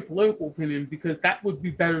necessarily a political opinion, because that would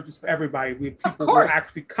be better just for everybody. We have people who are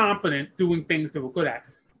actually competent doing things they were good at.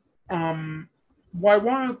 What I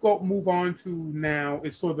want to move on to now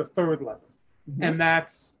is sort of the third level, and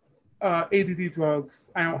that's ADD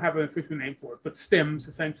drugs. I don't have an official name for it, but STIMs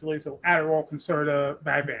essentially. So Adderall, Concerta,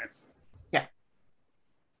 Vyvanse. Yeah,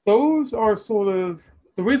 those are sort of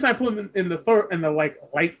the reason I put them in the third, in the like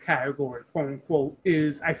light category, quote unquote,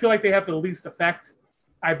 is I feel like they have the least effect.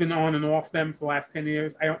 I've been on and off them for the last 10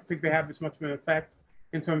 years. I don't think they have as much of an effect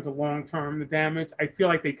in terms of long-term the damage. I feel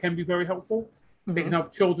like they can be very helpful. They can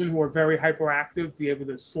help children who are very hyperactive be able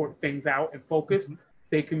to sort things out and focus.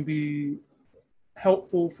 They can be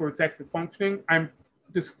helpful for executive functioning.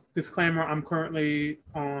 Disclaimer, I'm currently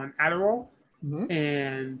on Adderall,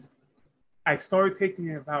 and I started taking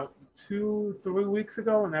it about 2-3 weeks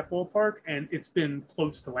ago in that ballpark, and it's been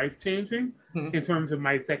close to life-changing in terms of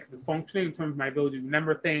my executive functioning, in terms of my ability to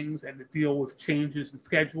remember things and to deal with changes in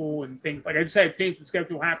schedule and things. Like I just had a change in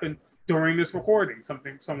schedule happen during this recording.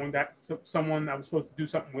 Someone I was supposed to do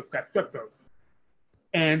something with got strep throat,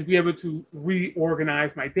 and be able to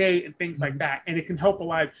reorganize my day and things like that. And it can help a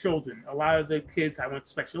lot of children. A lot of the kids I went to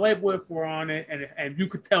special ed with were on it, and you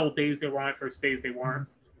could tell days they were on it, first days they weren't.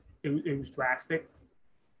 It was drastic.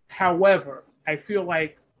 However, I feel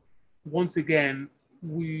like, once again,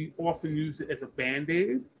 we often use it as a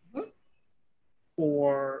Band-Aid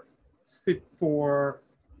for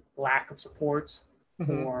lack of supports,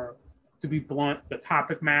 or, to be blunt, the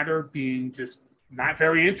topic matter being just not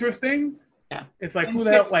very interesting. Yeah. It's like, who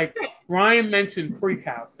the hell, like Ryan mentioned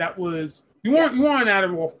pre-calc. That was, you weren't on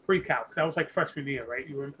Adderall for pre-calc, because that was like freshman year, right?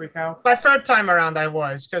 You were in pre-calc? My third time around I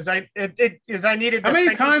was, because I needed. How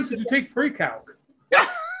many times did you take pre-calc?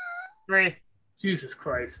 3. Jesus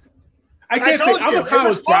Christ. I'm a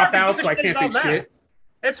college dropout, so I can't say math. shit.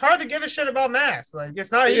 It's hard to give a shit about math. Like,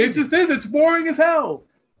 it's not easy. It just is. It's boring as hell.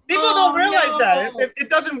 People don't realize that. It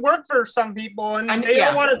doesn't work for some people, and they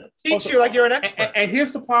don't want to teach you like you're an expert. And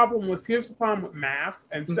here's the problem with math,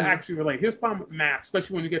 and to actually relate. Here's the problem with math,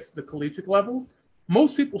 especially when you get to the collegiate level.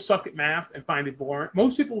 Most people suck at math and find it boring.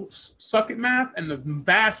 Most people suck at math, and the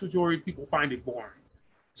vast majority of people find it boring.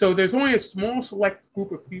 So there's only a small select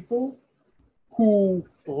group of people who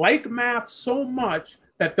like math so much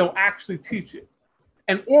that they'll actually teach it.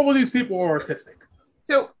 And all of these people are autistic.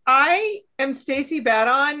 So I am Stacy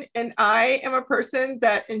Badon, and I am a person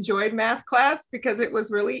that enjoyed math class because it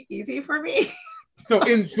was really easy for me. So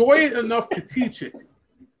enjoy it enough to teach it.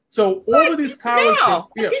 So all of these college,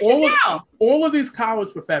 all of these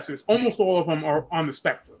college professors, almost all of them are on the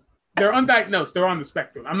spectrum. They're undiagnosed. They're on the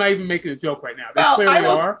spectrum. I'm not even making a joke right now. They clearly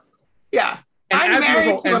are. Yeah. And I'm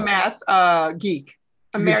married to a math geek.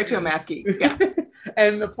 I'm married to a math geek. Yeah.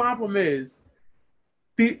 And the problem is,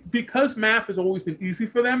 because math has always been easy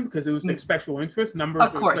for them, because it was their special interest, numbers.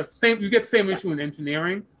 Of course. You get the same issue in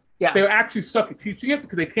engineering. Yeah. They actually suck at teaching it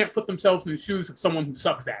because they can't put themselves in the shoes of someone who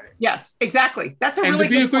sucks at it. Yes, exactly. That's a really good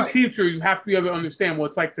point. And to be a good teacher, you have to be able to understand what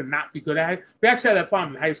it's like to not be good at it. We actually had that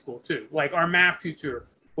problem in high school too. Like, our math teacher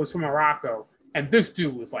was from Morocco, and this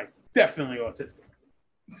dude was like definitely autistic.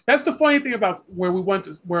 That's the funny thing about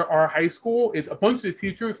where our high school is. A bunch of the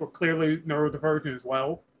teachers were clearly neurodivergent as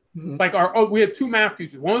well. Like we had 2 math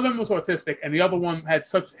teachers. One of them was autistic, and the other one had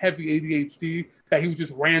such heavy ADHD that he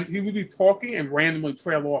would be talking and randomly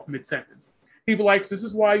trail off mid-sentence. He'd be like, "This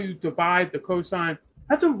is why you divide the cosine.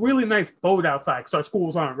 That's a really nice boat outside." Because our school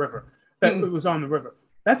was on a river. It was on the river.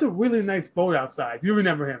 That's a really nice boat outside. You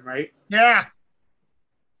remember him, right? Yeah.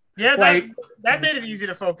 Yeah, like that made it easy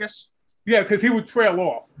to focus. Yeah, because he would trail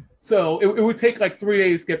off. So it would take like 3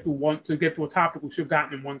 days to get through a topic we should have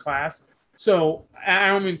gotten in one class. So I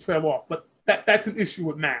don't mean trail off, but that's an issue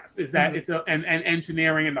with math, is that it's and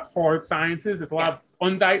engineering and the hard sciences. There's a lot of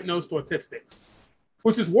undiagnosed autistics,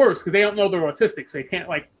 which is worse because they don't know they're autistics. They can't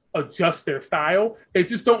like adjust their style. They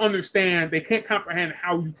just don't understand. They can't comprehend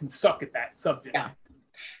how you can suck at that subject. Yeah.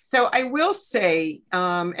 So I will say,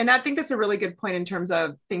 and I think that's a really good point in terms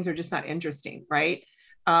of things are just not interesting, right?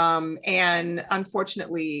 And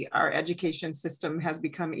unfortunately, our education system has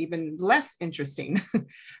become even less interesting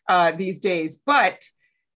these days. But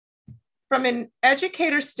from an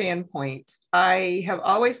educator standpoint, I have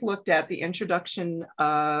always looked at the introduction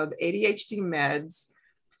of ADHD meds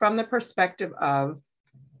from the perspective of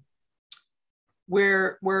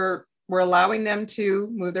we're allowing them to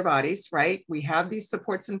move their bodies, right? We have these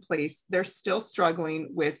supports in place. They're still struggling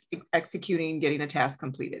with executing, getting a task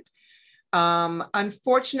completed.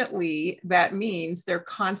 Unfortunately, that means they're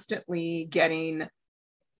constantly getting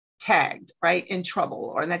tagged, right? In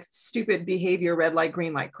trouble, or that stupid behavior, red light,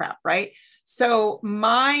 green light crap, right? So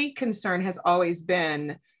my concern has always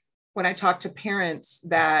been when I talk to parents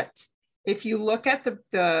that if you look at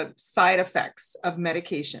the side effects of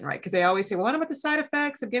medication, right? Because they always say, well, what about the side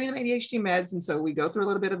effects of giving them ADHD meds? And so we go through a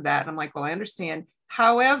little bit of that. And I'm like, well, I understand.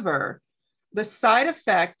 However, the side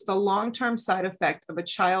effect, the long-term side effect of a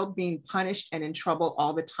child being punished and in trouble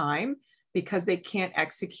all the time because they can't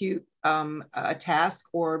execute a task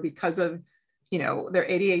or because of, their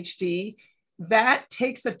ADHD, that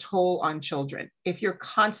takes a toll on children. If you're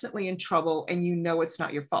constantly in trouble and it's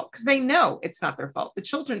not your fault, because they know it's not their fault. The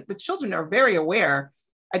children are very aware.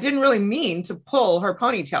 I didn't really mean to pull her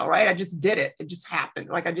ponytail, right? I just did it. It just happened.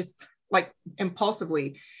 Like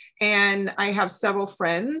impulsively. And I have several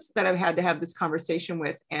friends that I've had to have this conversation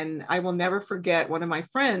with. And I will never forget one of my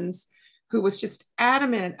friends who was just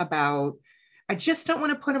adamant about, I just don't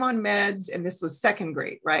want to put him on meds. And this was second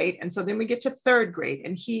grade, right? And so then we get to third grade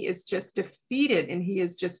and he is just defeated. And he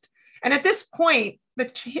is just, and at this point,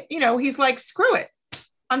 he's like, screw it.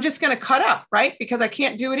 I'm just going to cut up, right? Because I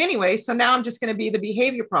can't do it anyway. So now I'm just going to be the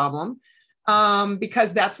behavior problem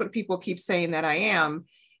because that's what people keep saying that I am.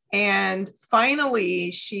 And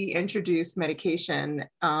finally, she introduced medication.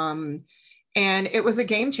 And it was a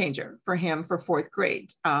game changer for him for fourth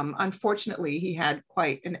grade. Unfortunately, he had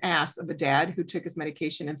quite an ass of a dad who took his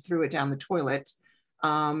medication and threw it down the toilet.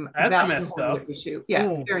 That's messed up. Issue.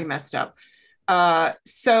 Yeah, very messed up.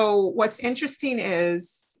 So what's interesting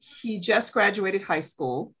is he just graduated high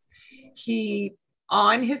school. He,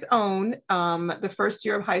 on his own, the first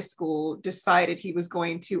year of high school, decided he was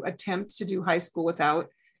going to attempt to do high school without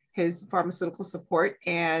his pharmaceutical support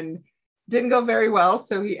and didn't go very well.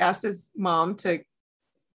 So he asked his mom to,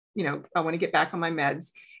 I want to get back on my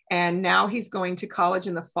meds. And now he's going to college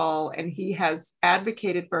in the fall and he has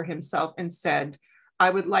advocated for himself and said, I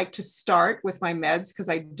would like to start with my meds because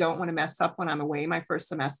I don't want to mess up when I'm away my first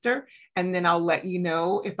semester. And then I'll let you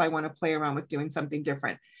know if I want to play around with doing something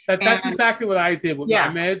different. That's exactly what I did with my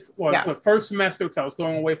meds. The first semester, because I was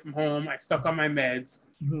going away from home, I stuck on my meds.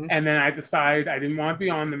 And then I decided I didn't want to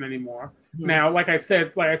be on them anymore. Now, like I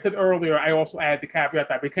said earlier, I also added the caveat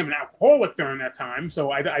that I became an alcoholic during that time.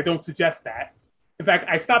 So I don't suggest that. In fact,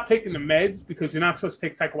 I stopped taking the meds because you're not supposed to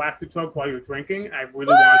take psychoactive drugs while you're drinking. I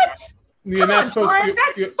really want to. You're not supposed to.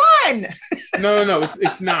 That's fun. No,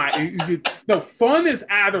 it's not. No, fun is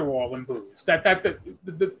Adderall and booze.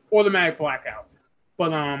 The automatic blackout.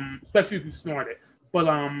 But especially if you snort it. But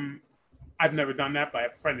I've never done that, but I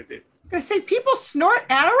have a friend that did. I say people snort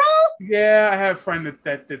Adderall? Yeah, I have a friend that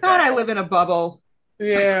did that. God, I live in a bubble.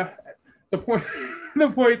 Yeah. The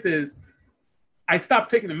point is, I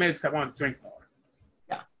stopped taking the meds because I wanted to drink more.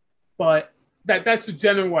 Yeah. But that's the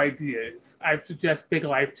general idea. Is I suggest big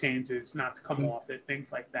life changes, not to come off it,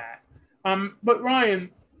 things like that. But Ryan,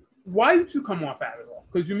 why did you come off Adderall?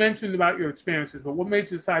 Because you mentioned about your experiences, but what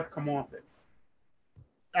made you decide to come off it?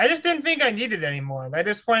 I just didn't think I needed it anymore. By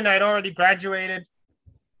this point, I'd already graduated,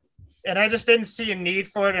 and I just didn't see a need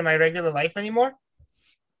for it in my regular life anymore.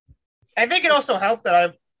 I think it also helped that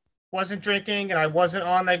I wasn't drinking and I wasn't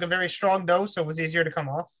on like a very strong dose, so it was easier to come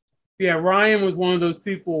off. Yeah, Ryan was one of those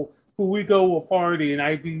people who we go to a party and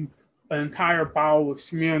I'd be an entire bottle of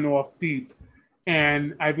Smirnoff deep,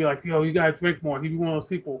 and I'd be like, yo, you gotta drink more. He'd be one of those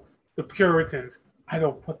people, the Puritans. I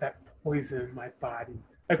don't put that poison in my body.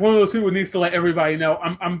 Like one of those people who needs to let everybody know,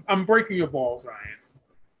 I'm breaking your balls, Ryan.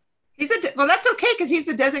 Well, that's okay because he's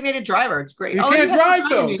the designated driver. It's great. He can't drive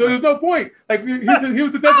though, so there's no point. Like he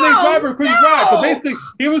was the designated driver, couldn't drive. So basically,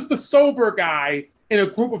 he was the sober guy in a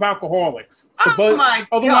group of alcoholics. My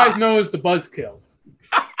otherwise known as the buzzkill.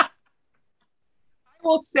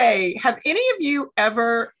 will say, have any of you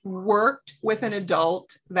ever worked with an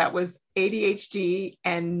adult that was ADHD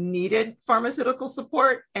and needed pharmaceutical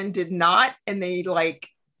support and did not, and they like,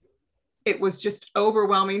 it was just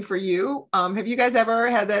overwhelming for you? Have you guys ever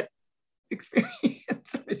had that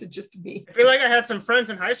experience, or is it just me? I feel like I had some friends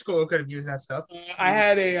in high school who could have used that stuff.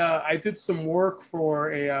 I did some work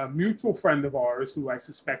for a mutual friend of ours who I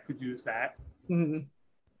suspect could use that. Mm-hmm.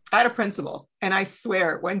 I had a principal, and I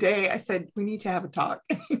swear one day I said, we need to have a talk.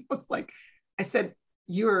 And he was like, I said,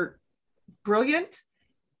 you're brilliant.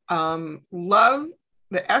 Love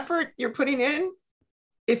the effort you're putting in.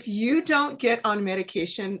 If you don't get on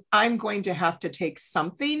medication, I'm going to have to take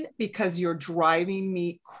something because you're driving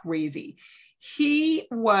me crazy. He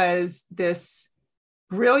was this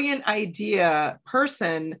brilliant idea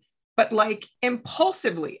person, but like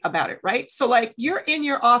impulsively about it, right? So like you're in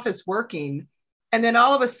your office working, and then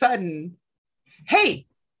all of a sudden, hey,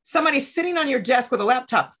 somebody's sitting on your desk with a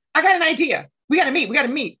laptop. I got an idea. We got to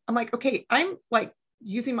meet. I'm like, okay, I'm like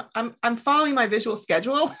I'm following my visual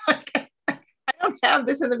schedule. Like, I don't have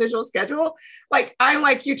this in the visual schedule. Like, I'm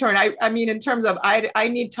like you, Turn. I mean, in terms of, I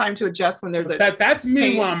need time to adjust when there's that's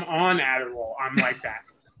me when I'm on Adderall. I'm like that.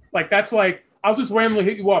 Like, that's like, I'll just randomly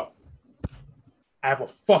hit you up. I have a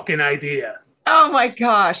fucking idea. Oh my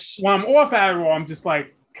gosh. When I'm off Adderall, I'm just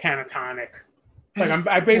like catatonic. Like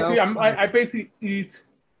I basically eat,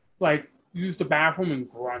 like use the bathroom and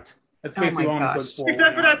grunt. That's basically all I'm good for.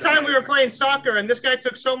 Except for that time we were playing soccer and this guy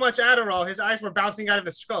took so much Adderall, his eyes were bouncing out of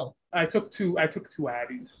his skull. I took two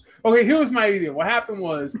Addies. Okay, here was my idea. What happened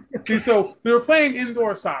was, so we were playing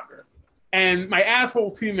indoor soccer, and my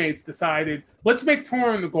asshole teammates decided, let's make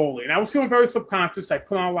Torin the goalie. And I was feeling very subconscious. I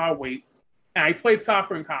put on a lot of weight. And I played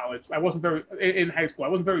soccer in college. I wasn't in high school. I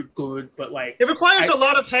wasn't very good, but like it requires a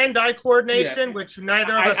lot of hand-eye coordination, which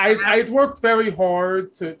neither of us. I worked very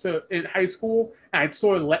hard to in high school, and I'd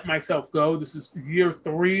sort of let myself go. This is year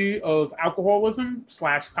 3 of alcoholism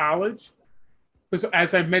 / college. Because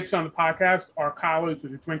as I mentioned on the podcast, our college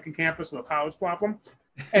was a drinking campus with a college problem.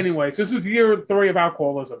 Anyways, this was year 3 of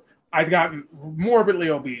alcoholism. I'd gotten morbidly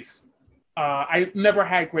obese. I never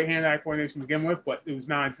had great hand-eye coordination to begin with, but it was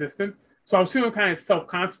non-existent. So I was feeling kind of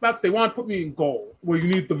self-conscious about it. They want to put me in goal, where you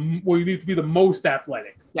need to be the most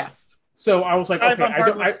athletic. Yes. So I was like,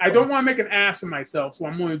 okay, I don't want to make an ass of myself. So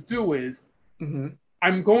what I'm going to do is,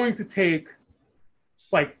 I'm going to take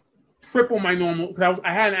like triple my normal, because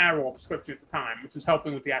I had an Adderall prescription at the time, which was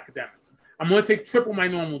helping with the academics. I'm going to take triple my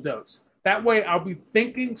normal dose. That way, I'll be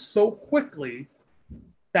thinking so quickly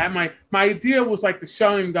that my idea was like the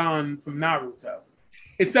Sharingan from Naruto.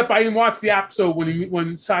 Except I didn't watch the episode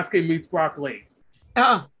when Sasuke meets Brock Lee.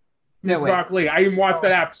 No way. Brock Lee. I didn't watch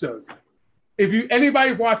that episode. If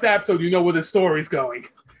anybody watched that episode, you know where the story's going.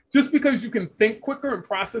 Just because you can think quicker and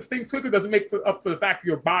process things quicker doesn't make up for the fact that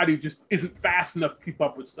your body just isn't fast enough to keep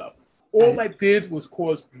up with stuff. All that did was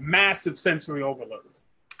cause massive sensory overload.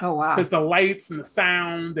 Oh wow! Because the lights and the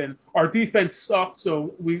sound, and our defense sucked,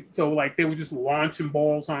 so they were just launching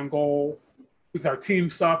balls on goal because our team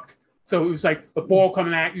sucked. So it was like the ball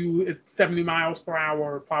coming at you at 70 miles per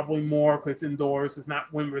hour, probably more because it's indoors. There's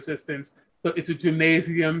not wind resistance. But it's a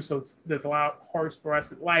gymnasium, so there's a lot of harsh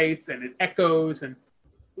fluorescent lights, and it echoes. And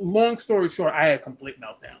long story short, I had a complete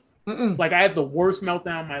meltdown. Like, I had the worst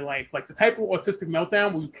meltdown of my life. Like, the type of autistic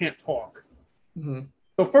meltdown where you can't talk.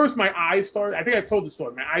 So first, my eyes started, I think I told the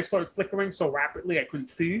story, my eyes started flickering so rapidly I couldn't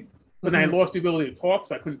see. But then I lost the ability to talk,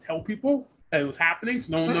 so I couldn't tell people that it was happening.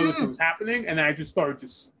 So no one noticed it was happening. And then I just started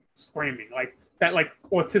screaming, like that, like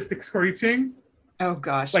autistic screeching. Oh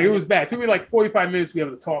gosh. Like, it was bad. It took me like 45 minutes to be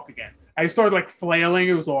able to talk again. I started like flailing.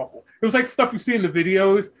 It was awful. It was like stuff you see in the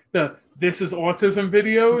videos, the "This is Autism"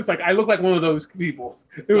 videos. Like, I look like one of those people.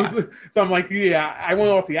 It was, so I'm like, I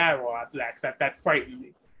went off the Adderall after that because that frightened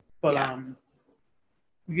me. But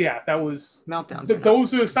that was meltdowns.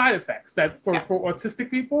 Those are the side effects that for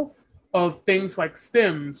autistic people of things like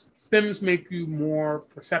stims. Stims make you more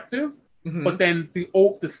perceptive. But then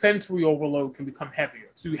the sensory overload can become heavier.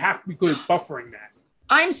 So you have to be good at buffering that.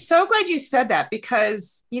 I'm so glad you said that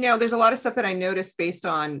because, there's a lot of stuff that I noticed based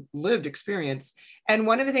on lived experience. And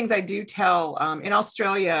one of the things I do tell in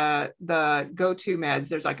Australia, the go-to meds,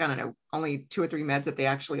 there's like, I don't know, only 2 or 3 meds that they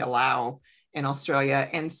actually allow in Australia.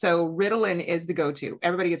 And so Ritalin is the go-to.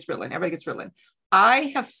 Everybody gets Ritalin.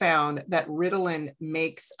 I have found that Ritalin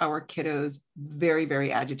makes our kiddos very,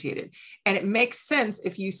 very agitated. And it makes sense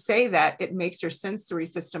if you say that it makes their sensory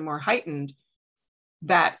system more heightened.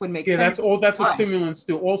 That would make sense. That's what stimulants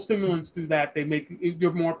do. All stimulants do that. They make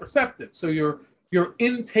you're more perceptive. So your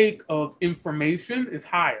intake of information is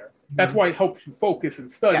higher. That's why it helps you focus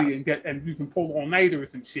and study and you can pull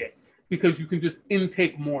all-nighters and shit. because you can just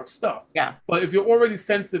intake more stuff. Yeah. But if you're already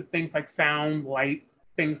sensitive, things like sound, light,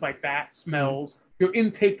 things like that, smells, you're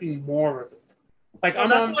intaking more of it. Like well,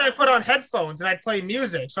 that's why I put on headphones and I'd play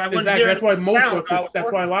music, so I wouldn't exactly. hear.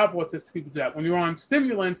 That's why a lot of autistic people do that. When you're on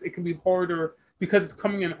stimulants, it can be harder because it's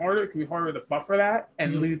coming in harder. It can be harder to buffer that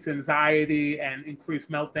and lead to anxiety and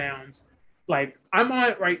increased meltdowns. Like I'm on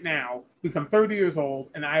it right now because I'm 30 years old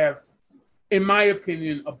and I have, in my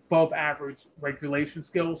opinion, above average regulation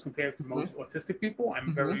skills compared to most autistic people.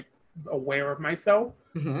 I'm very aware of myself,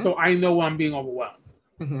 so I know I'm being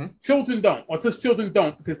overwhelmed. Children don't. Autistic children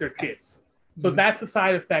don't because they're kids. So that's a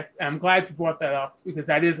side effect. And I'm glad you brought that up because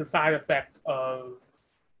that is a side effect of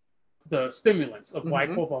the stimulants of what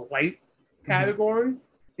I call the light category,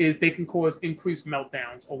 is they can cause increased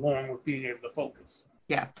meltdowns along with being able to focus.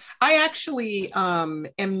 Yeah. I actually am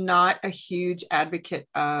not a huge advocate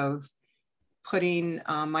of putting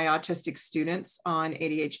my autistic students on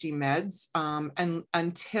ADHD meds and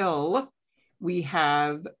until we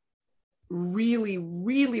have really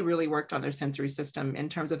worked on their sensory system in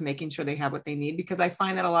terms of making sure they have what they need. Because I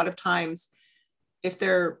find that a lot of times if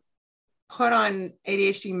they're put on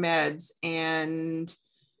ADHD meds and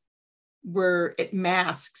it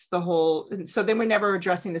masks the whole, so then we're never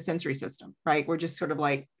addressing the sensory system, right? We're just sort of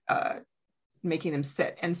like making them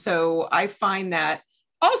sit. And so I find that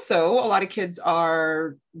also a lot of kids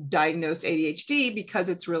are diagnosed ADHD because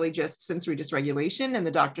it's really just sensory dysregulation and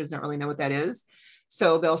the doctors don't really know what that is.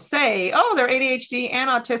 So they'll say, oh, they're ADHD and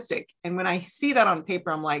autistic. And when I see that on paper,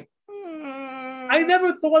 I'm like, I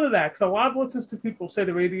never thought of that because a lot of autistic people say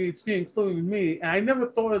they're ADHD, including me. And I never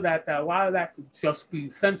thought of that a lot of that could just be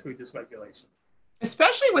sensory dysregulation.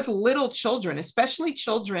 Especially with little children, especially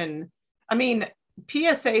children. I mean,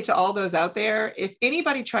 PSA to all those out there, if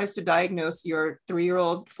anybody tries to diagnose your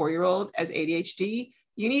 3-year-old, 4-year-old as ADHD,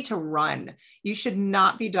 you need to run. You should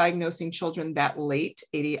not be diagnosing children that late,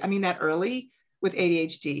 that early with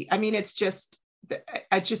ADHD. I mean, it just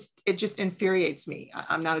infuriates me.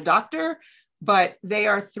 I'm not a doctor, but they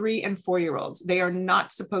are 3 and 4-year-olds. They are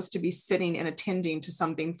not supposed to be sitting and attending to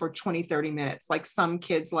something for 20, 30 minutes. Like some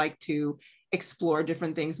kids like to explore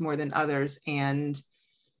different things more than others. And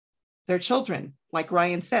they're children. Like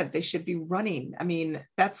Ryan said, they should be running. I mean,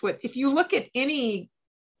 that's what, if you look at any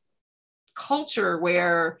culture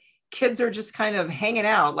where kids are just kind of hanging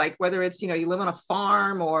out, like whether it's, you live on a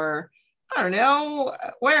farm or I don't know,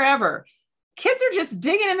 wherever, kids are just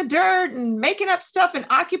digging in the dirt and making up stuff and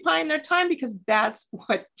occupying their time because that's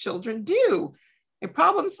what children do. They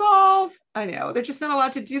problem solve. I know they're just not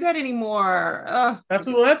allowed to do that anymore. That's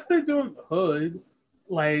what they do in the hood.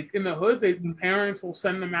 Like in the hood, the parents will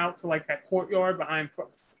send them out to like that courtyard behind.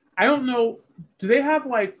 I don't know. Do they have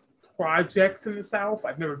like projects in the South?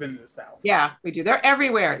 I've never been to the South. Yeah, we do. They're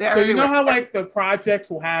everywhere. You know how like the projects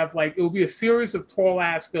will have like, it will be a series of tall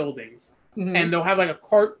ass buildings. And they'll have like a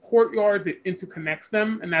courtyard that interconnects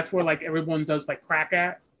them, and that's where like everyone does like crack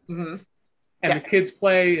at, and the kids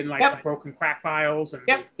play in like the broken crack vials and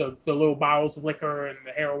the little bottles of liquor and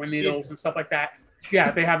the heroin needles and stuff like that.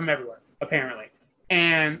 Yeah, they have them everywhere apparently.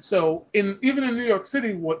 And so even in New York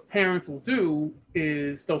City, what parents will do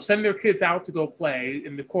is they'll send their kids out to go play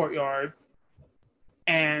in the courtyard,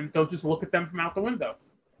 and they'll just look at them from out the window,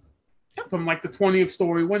 from like the 20th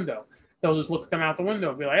story window. They'll just look at them out the window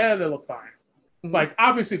and be like, yeah, they look fine. Like,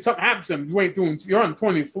 obviously, if something happens to them, you're on the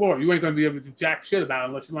 20th floor. You ain't going to be able to do jack shit about it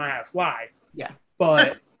unless you learn how to fly. Yeah.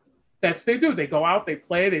 But that's they do. They go out, they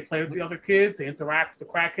play with the other kids, they interact with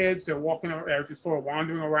the crackheads. They're walking around, they're just sort of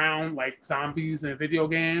wandering around like zombies in a video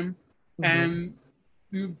game. And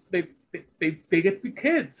they get to be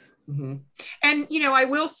kids. And, I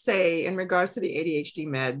will say in regards to the ADHD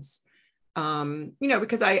meds,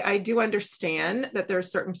 because I do understand that there are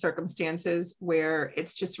certain circumstances where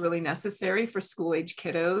it's just really necessary for school age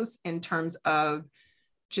kiddos in terms of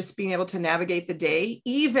just being able to navigate the day,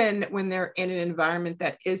 even when they're in an environment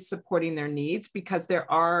that is supporting their needs, because there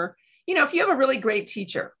are, if you have a really great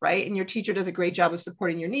teacher, right, and your teacher does a great job of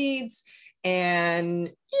supporting your needs, and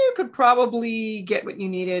you could probably get what you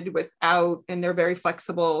needed without, and they're very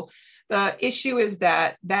flexible. The issue is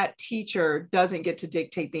that that teacher doesn't get to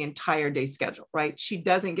dictate the entire day schedule, right? She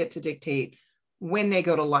doesn't get to dictate when they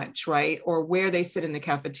go to lunch, right? Or where they sit in the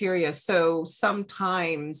cafeteria. So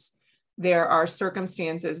sometimes there are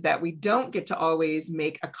circumstances that we don't get to always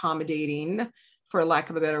make accommodating, for lack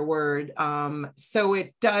of a better word. So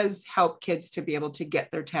it does help kids to be able to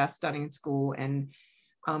get their tasks done in school. And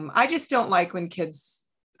I just don't like kids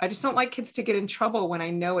to get in trouble when I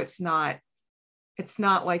know it's not It's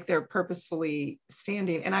not like they're purposefully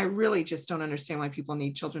standing. And I really just don't understand why people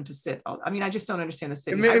need children to sit. I mean, I just don't understand the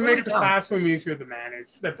sitting. It makes the classroom easier to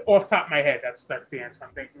manage. That's off the top of my head. That's the answer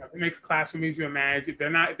I'm thinking of. It makes classroom easier to manage. If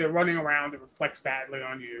they're running around, it reflects badly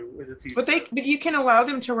on you as a teacher. But you can allow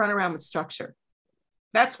them to run around with structure.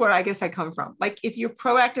 That's where I guess I come from. Like if you're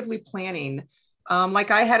proactively planning,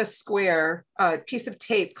 like I had a square piece of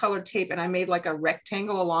tape, colored tape, and I made like a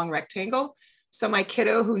long rectangle. So my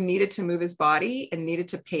kiddo who needed to move his body and needed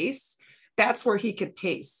to pace, that's where he could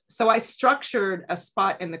pace. So I structured a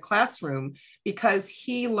spot in the classroom because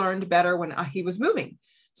he learned better when he was moving.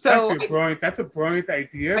 So that's a brilliant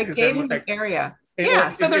idea. I gave him an area.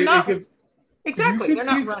 So they're not exactly. They're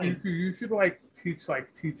not running. You should teach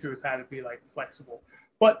teachers how to be flexible.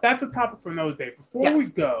 But that's a topic for another day. Before we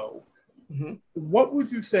go, what would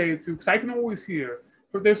you say to? Because I can always hear.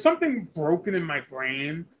 There's something broken in my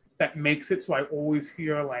brain that makes it so I always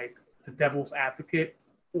hear the devil's advocate,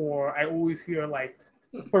 or I always hear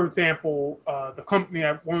for example,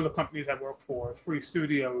 one of the companies I work for, Free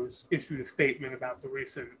Studios, issued a statement about the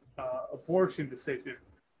recent abortion decision,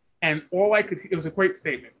 and it was a great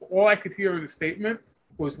statement. But all I could hear in the statement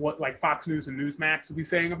was what Fox News and Newsmax would be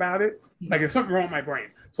saying about it. There's something wrong with my brain.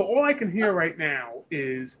 So all I can hear right now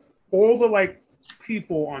is all the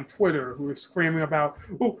people on Twitter who are screaming about,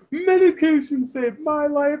 medication saved my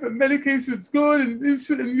life and medication's good and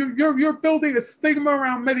you're building a stigma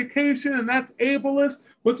around medication and that's ableist.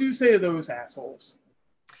 What do you say to those assholes?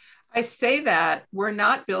 I say that we're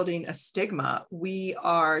not building a stigma. We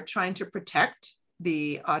are trying to protect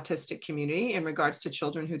the autistic community in regards to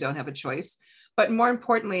children who don't have a choice. But more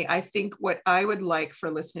importantly, I think what I would like for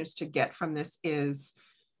listeners to get from this is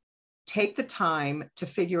take the time to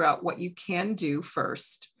figure out what you can do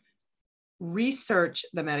first, research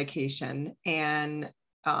the medication, and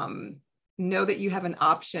know that you have an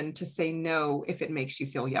option to say no if it makes you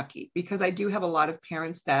feel yucky. Because I do have a lot of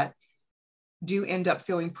parents that do end up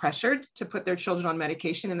feeling pressured to put their children on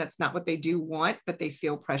medication, and that's not what they do want, but they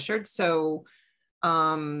feel pressured. So,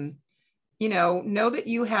 know that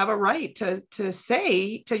you have a right to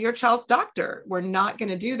say to your child's doctor, we're not going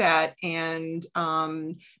to do that. And,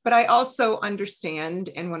 but I also understand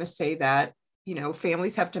and want to say that,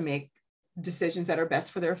 families have to make decisions that are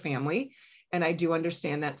best for their family. And I do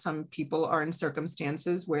understand that some people are in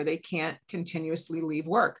circumstances where they can't continuously leave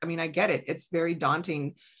work. I mean, I get it. It's very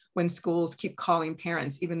daunting when schools keep calling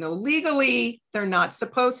parents, even though legally they're not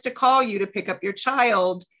supposed to call you to pick up your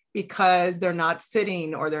child because they're not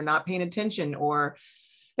sitting or they're not paying attention or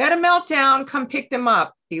they had a meltdown, come pick them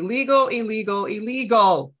up. Illegal.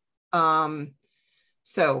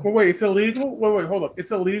 So wait, it's illegal? Wait, hold up.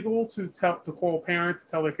 It's illegal to call a parent to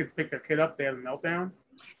tell their kid to pick their kid up, they had a meltdown?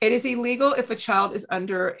 It is illegal if a child is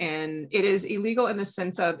it is illegal in the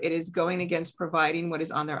sense of it is going against providing what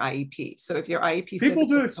is on their IEP. So if your IEP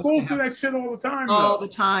schools do that shit all the time. All the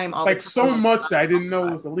time. So much that I didn't know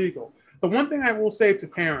it was illegal. The one thing I will say to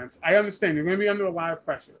parents, I understand you're going to be under a lot of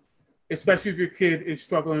pressure, especially if your kid is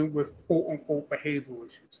struggling with quote unquote behavioral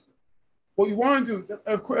issues. What you want to do,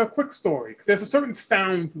 a quick story, because there's a certain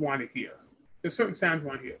sound you want to hear.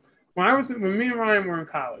 When me and Ryan were in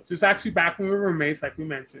college, it was actually back when we were roommates, like we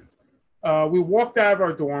mentioned. We walked out of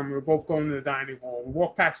our dorm. We were both going to the dining hall. We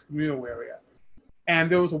walked past the communal area, and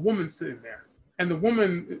there was a woman sitting there. And the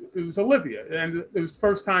woman, it was Olivia, and it was the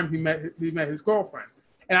first time he met his girlfriend.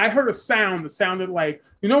 And I heard a sound that sounded like,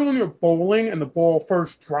 when you're bowling and the ball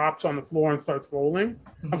first drops on the floor and starts rolling?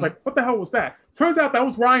 Mm-hmm. I was like, what the hell was that? Turns out that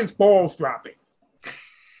was Ryan's balls dropping.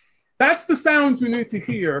 That's the sound you need to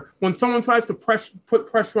hear when someone tries to put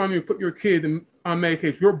pressure on you, put your kid on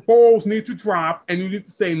medication. Your balls need to drop, and you need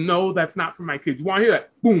to say, no, that's not for my kid. You want to hear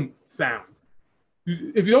that boom sound.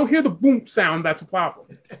 If you don't hear the boom sound, that's a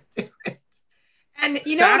problem. And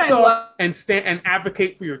you know what I love? And stand and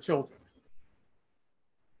advocate for your children.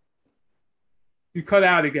 You cut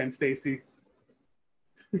out again, Stacy.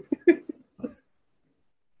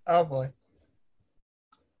 Oh boy.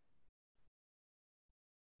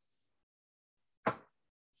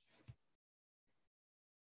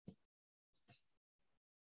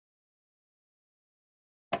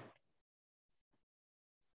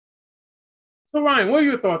 So Ryan, what are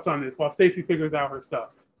your thoughts on this while Stacy figures out her stuff?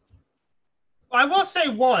 I will say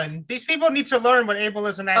these people need to learn what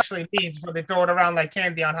ableism actually means before they throw it around like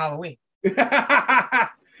candy on Halloween.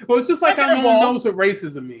 Well, it's just like how no one knows what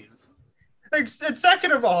racism means.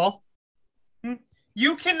 Second of all,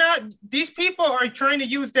 you cannot, these people are trying to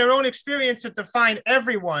use their own experience to define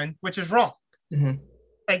everyone, which is wrong. Mm-hmm.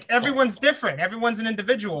 Like everyone's different. Everyone's an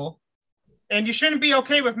individual. And you shouldn't be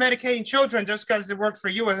okay with medicating children just because it worked for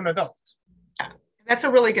you as an adult. That's a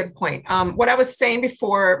really good point. What I was saying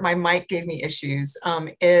before my mic gave me issues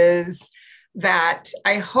is that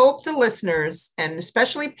I hope the listeners, and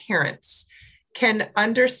especially parents, can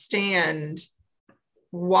understand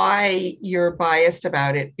why you're biased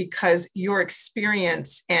about it, because your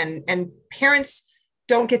experience and parents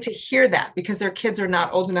don't get to hear that because their kids are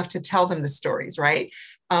not old enough to tell them the stories, right?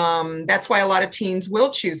 That's why a lot of teens will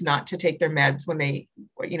choose not to take their meds when they,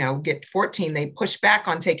 get 14. They push back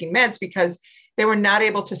on taking meds because they were not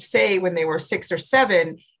able to say when they were 6 or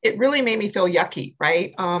 7, it really made me feel yucky,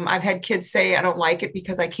 right? I've had kids say, I don't like it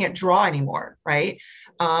because I can't draw anymore, right?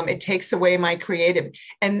 It takes away my creative.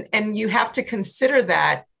 And you have to consider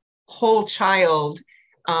that whole child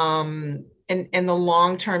and the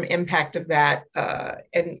long-term impact of that.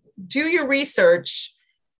 And do your research.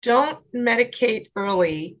 Don't medicate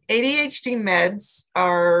early. ADHD meds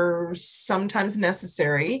are sometimes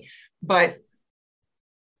necessary, but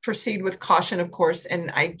proceed with caution, of course. And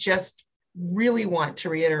I just really want to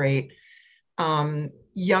reiterate,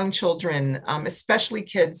 young children, especially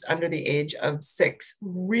kids under the age of 6,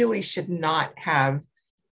 really should not have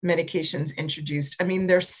medications introduced. I mean,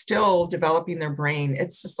 they're still developing their brain.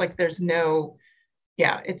 It's just like there's no,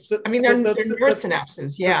 they're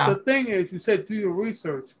neurosynapses. The thing is, you said do your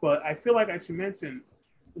research, but I feel like I should mention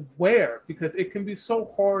where, because it can be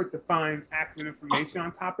so hard to find accurate information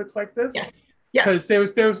on topics like this. Yes.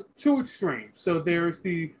 Because there's 2 extremes. So there's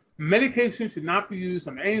the medication should not be used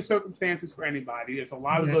under any circumstances for anybody. There's a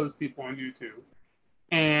lot of those people on YouTube.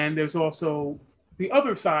 And there's also the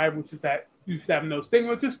other side, which is that you should have no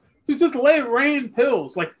stigma. Just let it rain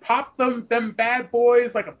pills. Like pop them bad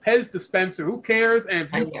boys like a Pez dispenser. Who cares? And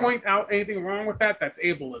if you point out anything wrong with that, that's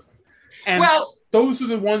ableism. And those are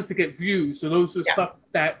the ones that get views. So those are stuff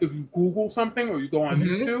that if you Google something or you go on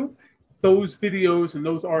YouTube, those videos and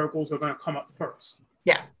those articles are going to come up first.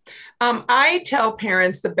 Yeah. I tell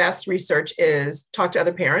parents the best research is talk to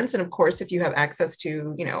other parents. And of course, if you have access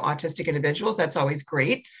to, autistic individuals, that's always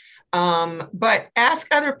great. But ask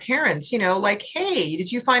other parents, like, hey,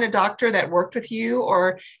 did you find a doctor that worked with you?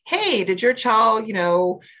 Or, hey, did your child,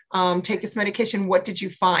 take this medication? What did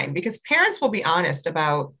you find? Because parents will be honest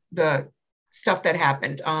about the stuff that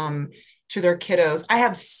happened to their kiddos. I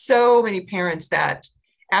have so many parents that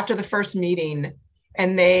after the first meeting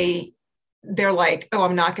and they're like, oh,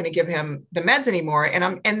 I'm not going to give him the meds anymore.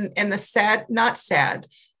 And the sad, not sad,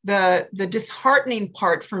 the disheartening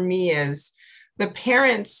part for me is the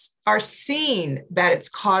parents are seeing that it's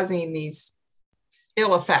causing these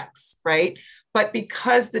ill effects, right? But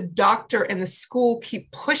because the doctor and the school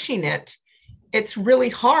keep pushing it, it's really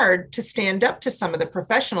hard to stand up to some of the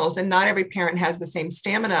professionals, and not every parent has the same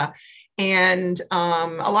stamina. And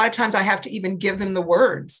a lot of times I have to even give them the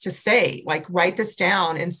words to say, like, write this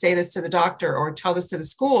down and say this to the doctor or tell this to the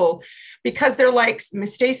school, because they're like,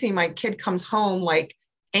 Miss Stacy, my kid comes home like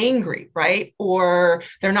angry, right? Or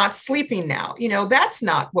they're not sleeping now. That's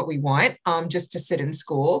not what we want, just to sit in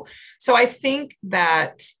school. So I think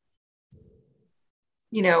that,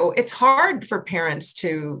 it's hard for parents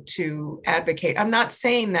to advocate. I'm not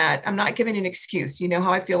saying that, I'm not giving an excuse. You know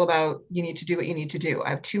how I feel about you need to do what you need to do. I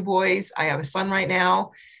have 2 boys. I have a son right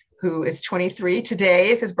now who is 23. Today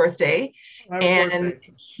is his birthday. And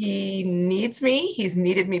he needs me. He's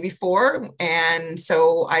needed me before. And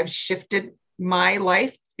so I've shifted my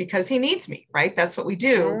life because he needs me, right? That's what we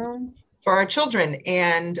do for our children.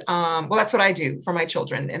 And that's what I do for my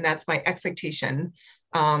children. And that's my expectation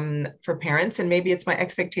for parents. And maybe it's my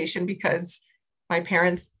expectation because my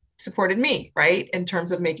parents supported me, right? In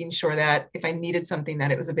terms of making sure that if I needed something,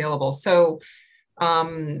 that it was available. So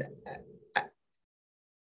I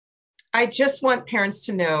just want parents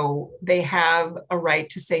to know they have a right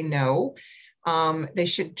to say no. They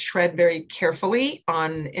should tread very carefully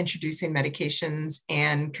on introducing medications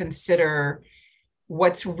and consider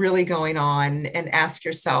what's really going on, and ask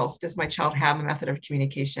yourself, does my child have a method of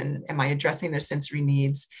communication? Am I addressing their sensory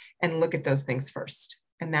needs? And look at those things first.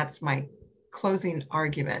 And that's my closing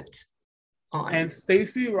argument on. And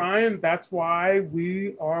Stacy, Ryan, that's why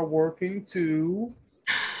we are working to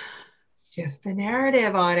shift the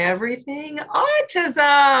narrative on everything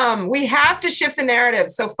autism. We have to shift the narrative.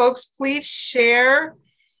 So folks, please share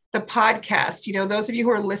the podcast. Those of you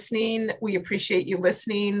who are listening, we appreciate you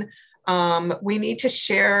listening. We need to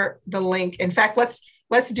share the link. In fact,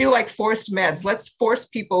 let's do like forced meds. Let's force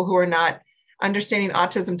people who are not understanding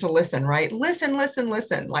autism to listen, right? Listen,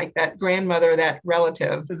 like that grandmother, that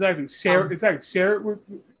relative. Exactly. Share it with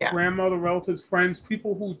grandmother, relatives, friends,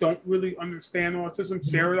 people who don't really understand autism.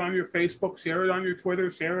 Share it on your Facebook, share it on your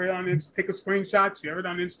Twitter, share it on take a screenshot, share it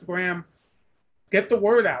on Instagram. Get the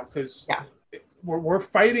word out, because we're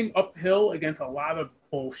fighting uphill against a lot of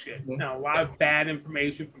bullshit and a lot of bad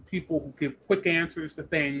information from people who give quick answers to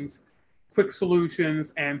things, quick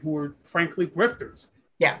solutions, and who are frankly grifters.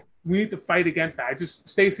 Yeah. We need to fight against that.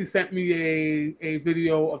 Stacy sent me a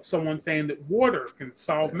video of someone saying that water can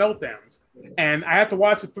solve meltdowns. And I had to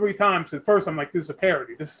watch it 3 times. At first, I'm like, this is a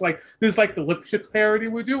parody. This is like the lip shit parody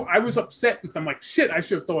we do. I was upset because I'm like, shit, I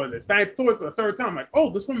should have thought of this. Then I thought it for the 3rd time. I'm like,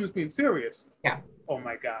 oh, this woman is being serious. Yeah. Oh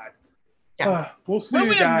my God. Yeah. We'll see, you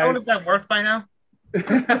we guys. have known if that worked by now.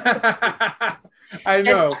 I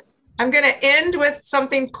know. And I'm going to end with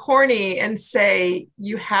something corny and say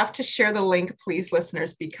you have to share the link, please,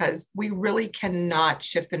 listeners, because we really cannot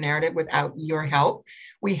shift the narrative without your help.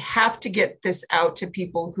 We have to get this out to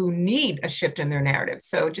people who need a shift in their narrative.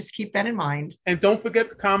 So just keep that in mind. And don't forget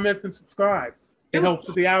to comment and subscribe. It helps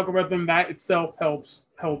with the algorithm. That itself helps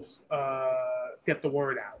get the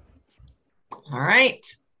word out. All right.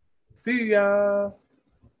 See ya.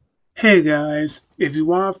 Hey guys, if you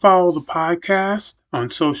want to follow the podcast on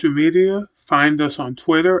social media, find us on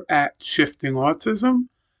Twitter at Shifting Autism.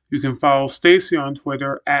 You can follow Stacy on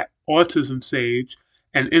Twitter at AutismSage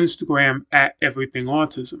and Instagram at Everything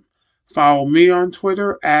Autism. Follow me on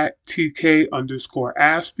Twitter at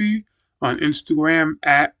TK_Aspie, on Instagram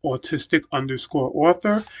at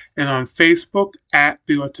Autistic_author, and on Facebook at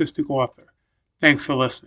The Autistic Author. Thanks for listening.